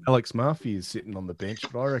old Alex Murphy is sitting on the bench,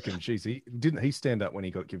 but I reckon, didn't he stand up when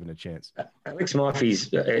he got given a chance? Alex Murphy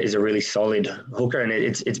is a really solid hooker, and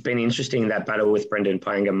it's been interesting, that battle with Brendan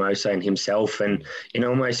Paenga-Mosa and himself, and it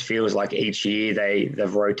almost feels like each year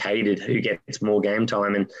they've rotated who gets more game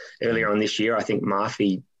time. And earlier on this year, I think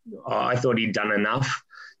Murphy, I thought he'd done enough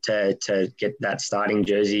to get that starting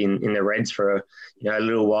jersey in the Reds for a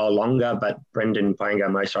little while longer, but Brendan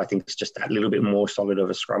Paenga-Mosa, I think, is just that little bit more solid of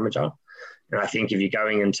a scrummager. And I think if you're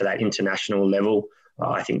going into that international level,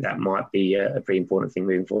 I think that might be a pretty important thing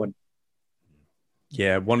moving forward.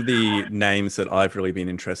 Yeah, one of the names that I've really been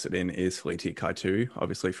interested in is Feleti Kaitu,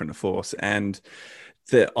 obviously from the Force. And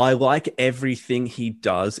I like everything he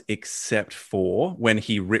does except for when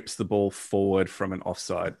he rips the ball forward from an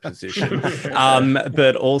offside position.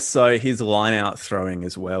 But also his line-out throwing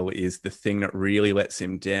as well is the thing that really lets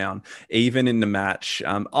him down. Even in the match,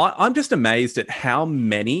 I'm just amazed at how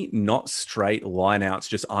many not straight line-outs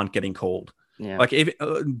just aren't getting called. Yeah. Like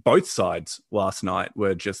both sides last night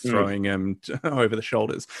were just throwing him over the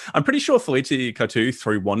shoulders. I'm pretty sure Feleti Kaitu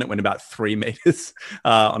threw one that went about 3 meters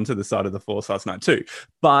onto the side of the Force last night too.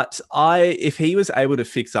 But if he was able to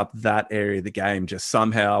fix up that area of the game, just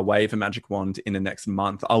somehow wave a magic wand in the next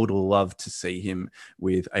month, I would love to see him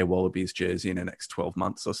with a Wallabies jersey in the next 12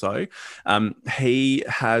 months or so. He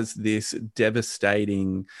has this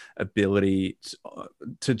devastating ability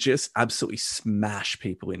to just absolutely smash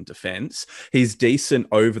people in defense. He's decent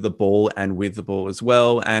over the ball and with the ball as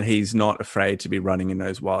well, and he's not afraid to be running in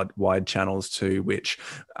those wide channels too, which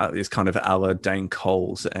is kind of a la Dane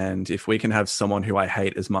Coles. And if we can have someone who I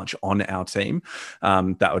hate as much on our team,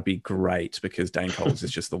 that would be great, because Dane Coles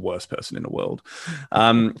is just the worst person in the world.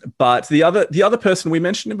 But the other person, we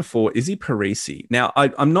mentioned him before, Izzy Parisi. Now,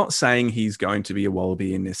 I'm not saying he's going to be a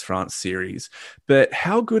Wallaby in this France series, but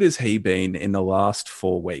how good has he been in the last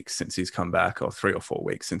 4 weeks since he's come back, or 3 or 4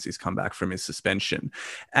 weeks since he's come back from his suspension?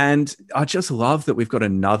 And I just love that we've got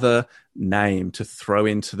another name to throw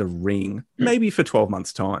into the ring, maybe for 12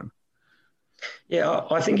 months' time. Yeah,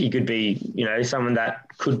 I think he could be, someone that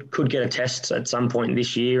could get a test at some point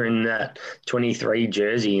this year in that 23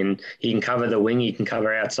 jersey, and he can cover the wing, he can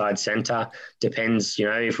cover outside centre. Depends,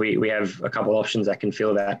 if we have a couple options that can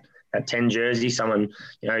fill that 10 jersey, someone,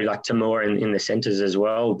 like Timur in the centres as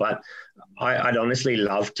well. But I'd honestly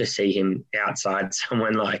love to see him outside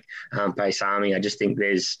someone like Paisami. I just think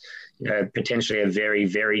there's potentially a very,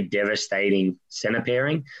 very devastating centre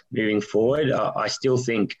pairing moving forward. I still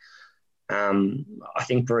think I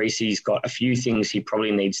think Parisi's got a few things he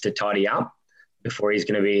probably needs to tidy up before he's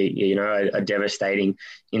going to be, a devastating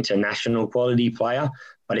international quality player.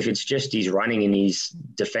 But if it's just his running and his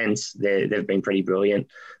defence, they've been pretty brilliant.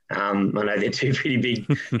 I know they're two pretty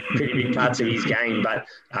big parts of his game, but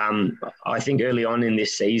I think early on in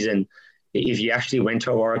this season, if you actually went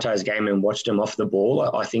to a Waratahs game and watched him off the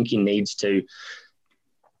ball, I think he needs to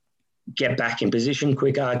get back in position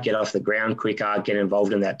quicker, get off the ground quicker, get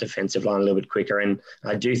involved in that defensive line a little bit quicker. And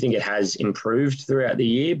I do think it has improved throughout the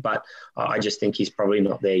year, but I just think he's probably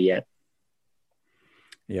not there yet.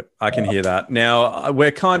 Yep, I can hear that. Now,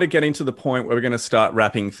 we're kind of getting to the point where we're going to start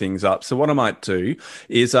wrapping things up. So what I might do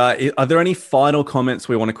is, are there any final comments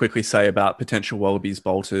we want to quickly say about potential Wallabies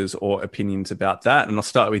bolters or opinions about that? And I'll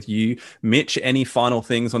start with you, Mitch. Any final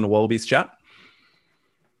things on the Wallabies chat?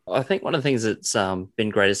 I think one of the things that's been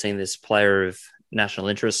great is seeing this player of national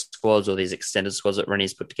interest squads, or these extended squads that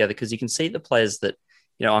Rennie's put together, because you can see the players that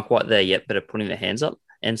aren't quite there yet but are putting their hands up.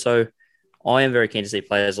 And so I am very keen to see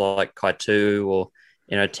players like Kaitu or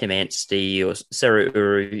Tim Anstey or Seru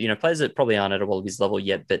Uru, players that probably aren't at a Wallabies level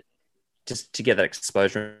yet, but just to get that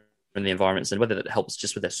exposure in the environments, and whether that helps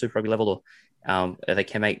just with their Super Rugby level or they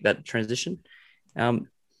can make that transition.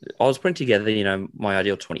 I was putting together, my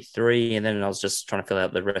ideal 23, and then I was just trying to fill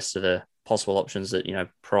out the rest of the possible options that,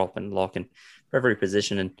 prop and lock and for every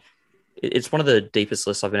position. And it's one of the deepest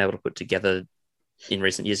lists I've been able to put together in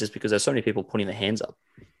recent years, just because there's so many people putting their hands up.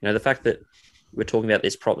 The fact that we're talking about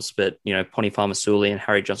these props, but Poni Farmasuli and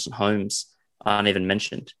Harry Johnson Holmes aren't even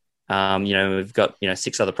mentioned. We've got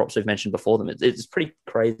 6 other props we've mentioned before them. It's pretty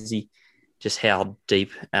crazy just how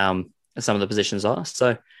deep some of the positions are.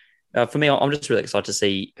 So for me, I'm just really excited to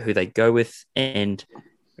see who they go with, and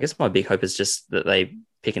I guess my big hope is just that they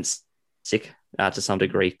pick and stick to some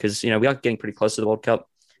degree, because we are getting pretty close to the World Cup.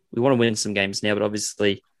 We want to win some games now, but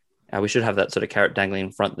obviously we should have that sort of carrot dangling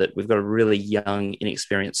in front that we've got a really young,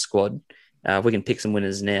 inexperienced squad. If we can pick some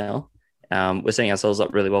winners now, we're setting ourselves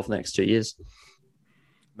up really well for the next 2 years.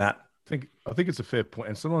 Matt, I think it's a fair point,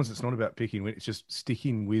 and sometimes it's not about picking win; it's just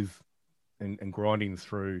sticking with and grinding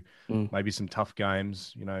through maybe some tough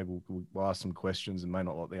games. We'll ask some questions and may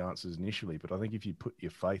not like the answers initially, but I think if you put your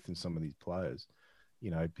faith in some of these players,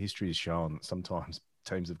 history has shown that sometimes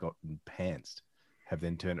teams have gotten pantsed, have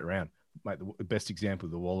then turned it around. Mate, the best example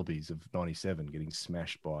of the Wallabies of '97 getting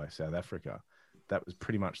smashed by South Africa. That was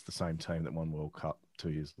pretty much the same team that won World Cup 2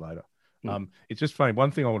 years later. It's just funny. One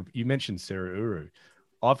thing you mentioned Sarah Uru.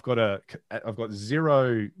 I've got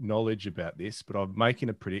zero knowledge about this, but I'm making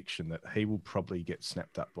a prediction that he will probably get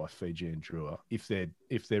snapped up by Fiji and Drua.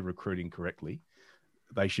 If they're recruiting correctly,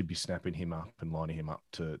 they should be snapping him up and lining him up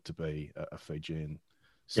to be a Fijian.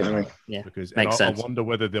 Definitely. Yeah, because makes sense. I wonder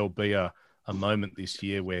whether there'll be a moment this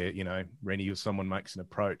year where Rennie or someone makes an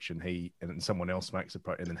approach and someone else makes an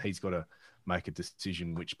approach, and then he's got to make a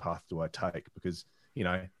decision, which path do I take? Because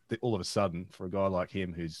all of a sudden, for a guy like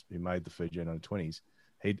him who made the Fijian under-20s,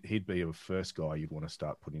 he'd be a first guy you'd want to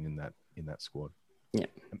start putting in that squad. Yeah,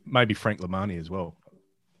 maybe Frank Lamani as well.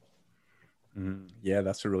 Yeah,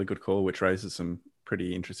 that's a really good call, which raises some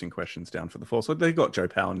pretty interesting questions down for the fall. So they've got Joe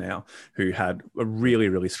Powell now, who had a really,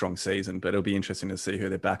 really strong season, but it'll be interesting to see who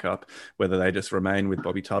they back up, whether they just remain with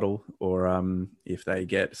Bobby Tuttle or if they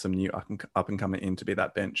get some new up and coming in to be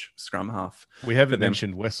that bench scrum half. We haven't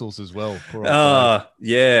mentioned Wessels as well.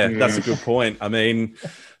 Yeah, that's a good point. I mean,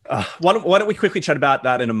 why don't we quickly chat about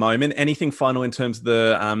that in a moment? Anything final in terms of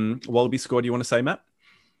the Wallaby squad you want to say, Matt?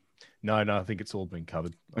 No, I think it's all been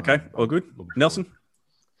covered. Okay, all good. Nelson?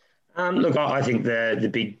 Look, I think the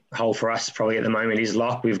big hole for us probably at the moment is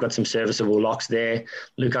lock. We've got some serviceable locks there.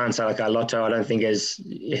 Lukan Salakaia-Loto, I don't think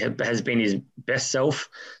has been his best self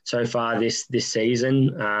so far this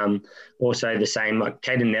season. Also the same, like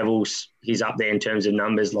Caden Neville's, he's up there in terms of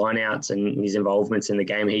numbers, lineouts, and his involvements in the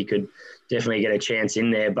game. He could definitely get a chance in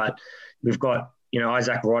there. But we've got,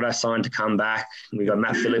 Isaac Rodder signed to come back. We've got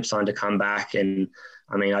Matt Phillips signed to come back. And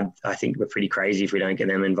I mean, I think we're pretty crazy if we don't get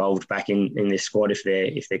them involved back in this squad if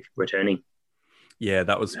they're returning. Yeah,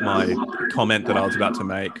 that was my comment that I was about to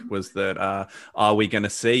make, was that are we going to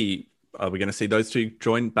see those two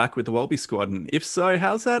join back with the Wallaby squad? And if so,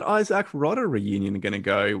 how's that Isaac Rodder reunion going to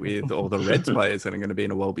go with all the Reds players that are going to be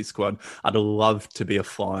in a Wallaby squad? I'd love to be a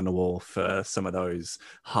fly on the wall for some of those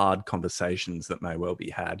hard conversations that may well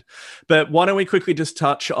be had. But why don't we quickly just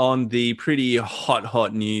touch on the pretty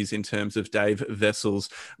hot news in terms of Dave Wessels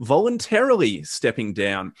voluntarily stepping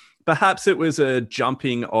down. Perhaps it was a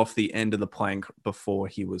jumping off the end of the plank before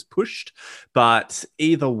he was pushed. But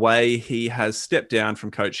either way, he has stepped down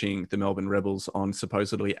from coaching the Melbourne Rebels on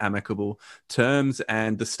supposedly amicable terms.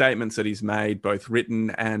 And the statements that he's made, both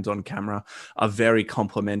written and on camera, are very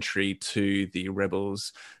complimentary to the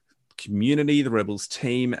Rebels community, the Rebels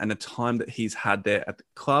team, and the time that he's had there at the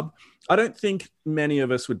club. I don't think many of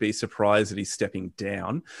us would be surprised that he's stepping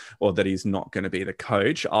down or that he's not going to be the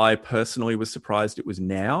coach. I personally was surprised it was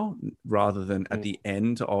now rather than at the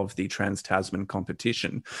end of the Trans-Tasman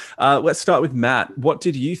competition. Let's start with Matt. What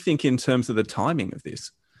did you think in terms of the timing of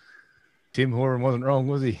this? Tim Horan wasn't wrong,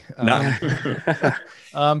 was he? No.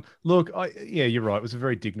 Look, you're right. It was a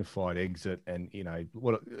very dignified exit, and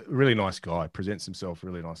what a really nice guy. Presents himself,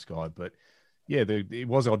 really nice guy. But yeah, it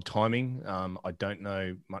was odd timing. I don't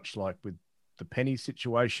know, much like with the Penny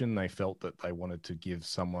situation, they felt that they wanted to give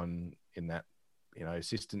someone in that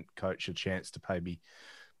assistant coach a chance to maybe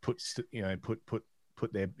put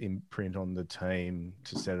their imprint on the team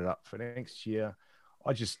to set it up for next year.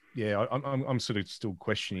 I'm sort of still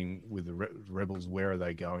questioning with the Rebels, where are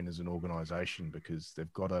they going as an organisation? Because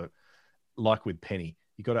they've got to, like with Penny,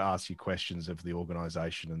 you've got to ask your questions of the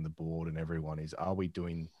organisation and the board and everyone is, are we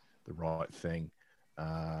doing the right thing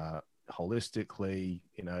holistically,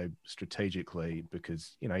 strategically?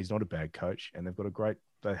 Because, he's not a bad coach and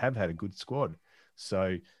they have had a good squad.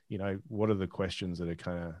 So, what are the questions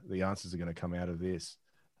that the answers are going to come out of this?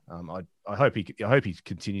 I hope he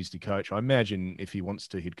continues to coach. I imagine if he wants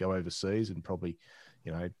to, he'd go overseas and probably,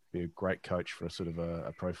 be a great coach for a sort of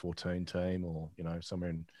a Pro 14 team or, somewhere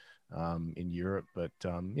in in Europe. But,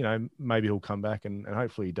 maybe he'll come back and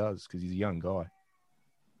hopefully he does because he's a young guy.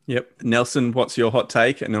 Yep. Nelson, what's your hot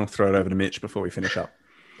take? And then I'll throw it over to Mitch before we finish up.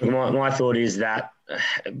 My thought is that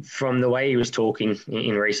from the way he was talking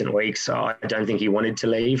in recent weeks, I don't think he wanted to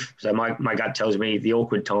leave. So my gut tells me the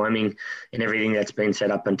awkward timing and everything that's been set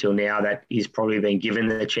up until now, that he's probably been given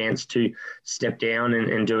the chance to step down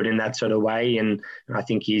and do it in that sort of way. And I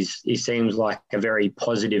think he seems like a very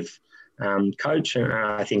positive coach. And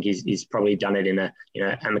I think he's probably done it in a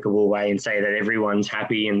amicable way and say that everyone's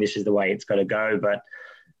happy and this is the way it's got to go. But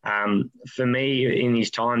for me, in his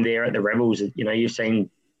time there at the Rebels, you've seen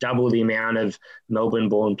double the amount of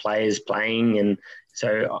Melbourne-born players playing. And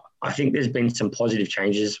so I think there's been some positive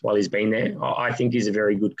changes while he's been there. I think he's a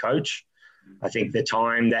very good coach. I think the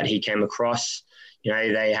time that he came across,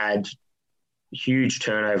 they had huge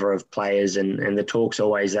turnover of players and the talk's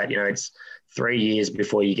always that, it's 3 years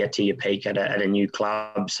before you get to your peak at a new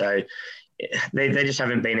club. So they just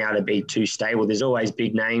haven't been able to be too stable. There's always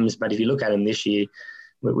big names, but if you look at them this year,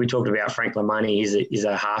 we talked about Frank Lamani. He's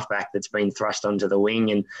a halfback that's been thrust onto the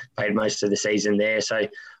wing and played most of the season there. So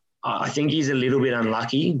I think he's a little bit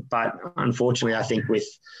unlucky, but unfortunately, I think with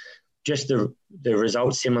just the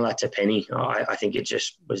results similar to Penny, I think it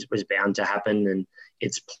just was bound to happen. And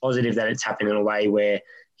it's positive that it's happened in a way where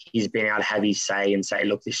he's been able to have his say and say,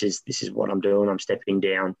 look, this is what I'm doing. I'm stepping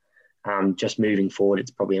down. Just moving forward,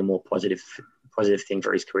 it's probably a more positive thing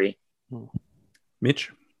for his career.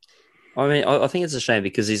 Mitch? I mean, I think it's a shame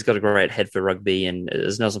because he's got a great head for rugby. And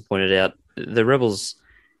as Nelson pointed out, the Rebels,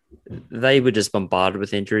 they were just bombarded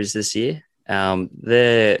with injuries this year.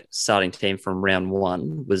 Their starting team from round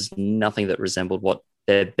one was nothing that resembled what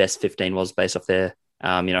their best 15 was based off their,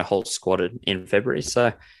 whole squad in February.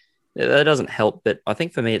 So that doesn't help. But I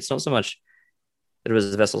think for me, it's not so much that it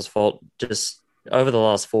was the Vessel's fault. Just over the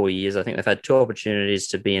last 4 years, I think they've had 2 opportunities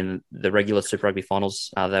to be in the regular Super Rugby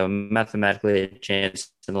finals. They were mathematically a chance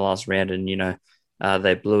in the last round, and,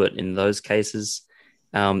 they blew it in those cases.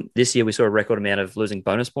 This year, we saw a record amount of losing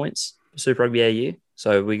bonus points for Super Rugby AU.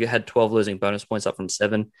 So we had 12 losing bonus points up from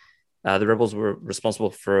 7. The Rebels were responsible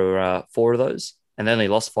for 4 of those, and they only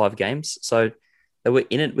lost 5 games. So they were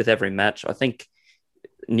in it with every match. I think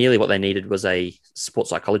nearly what they needed was a sports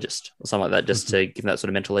psychologist or something like that, just to give them that sort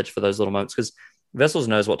of mental edge for those little moments. Because Vessels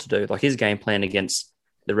knows what to do. Like his game plan against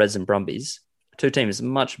the Reds and Brumbies, 2 teams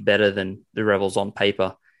much better than the Rebels on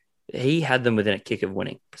paper. He had them within a kick of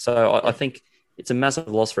winning. So I think it's a massive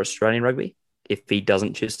loss for Australian rugby if he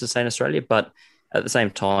doesn't choose to stay in Australia. But at the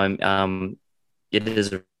same time, it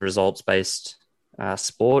is a results-based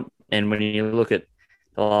sport. And when you look at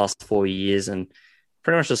the last 4 years and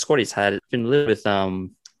pretty much the squad he's had, it's been lived with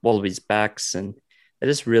Wallabies backs, and they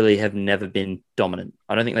just really have never been dominant.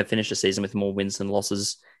 I don't think they've finished the season with more wins than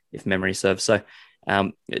losses, if memory serves. So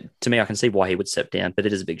to me, I can see why he would step down, but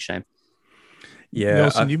it is a big shame. Yeah,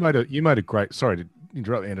 Nelson, you made a great. Sorry to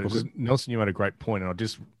interrupt, Andrew. Nelson, you made a great point, and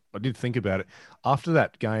I did think about it after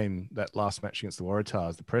that game, that last match against the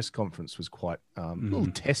Waratahs. The press conference was quite a little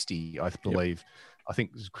testy, I believe. Yep. I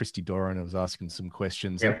think it was Christy Doran was asking some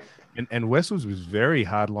questions, and Wessels was very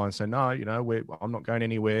hardline. So no, I'm not going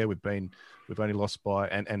anywhere. We've only lost by,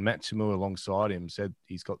 and Matt Timur alongside him said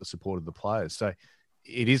he's got the support of the players. So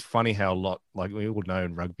it is funny how a lot, like we all know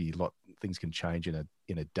in rugby, things can change in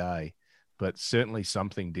a day, but certainly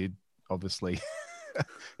something did obviously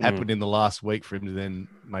happen in the last week for him to then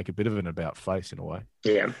make a bit of an about face in a way.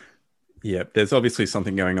 Yeah. Yeah, there's obviously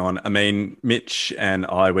something going on. I mean, Mitch and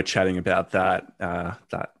I were chatting about that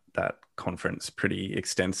conference pretty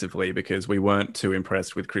extensively because we weren't too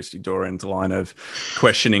impressed with Christy Doran's line of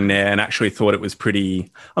questioning there, and actually thought it was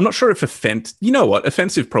pretty. I'm not sure if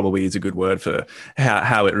offensive probably is a good word for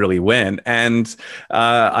how it really went. And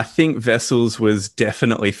I think Vessels was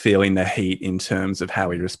definitely feeling the heat in terms of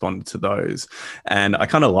how he responded to those. And I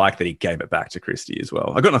kind of like that he gave it back to Christy as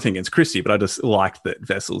well. I got nothing against Christy, but I just liked that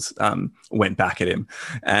Vessels went back at him,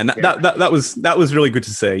 and that was really good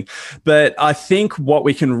to see. But I think what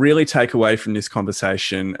we can really take away from this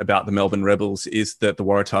conversation about the Melbourne Rebels is that the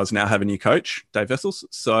Waratahs now have a new coach, Dave Vessels.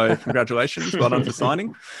 So congratulations, well done for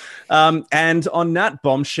signing. And on that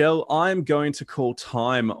bombshell, I'm going to call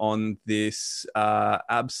time on this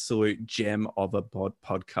absolute gem of a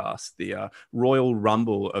podcast, the Royal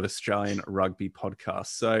Rumble of Australian rugby podcasts.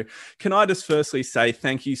 So can I just firstly say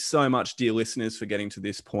thank you so much, dear listeners, for getting to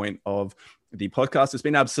this point of the podcast. It's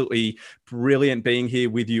been absolutely brilliant being here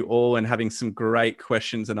with you all and having some great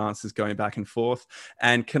questions and answers going back and forth.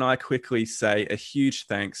 And can I quickly say a huge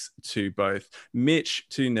thanks to both Mitch,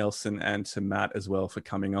 to Nelson, and to Matt as well for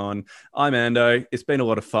coming on. I'm Ando. It's been a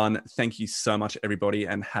lot of fun. Thank you so much, everybody,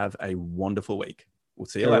 and have a wonderful week. We'll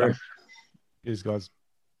see you later. Cheers, guys.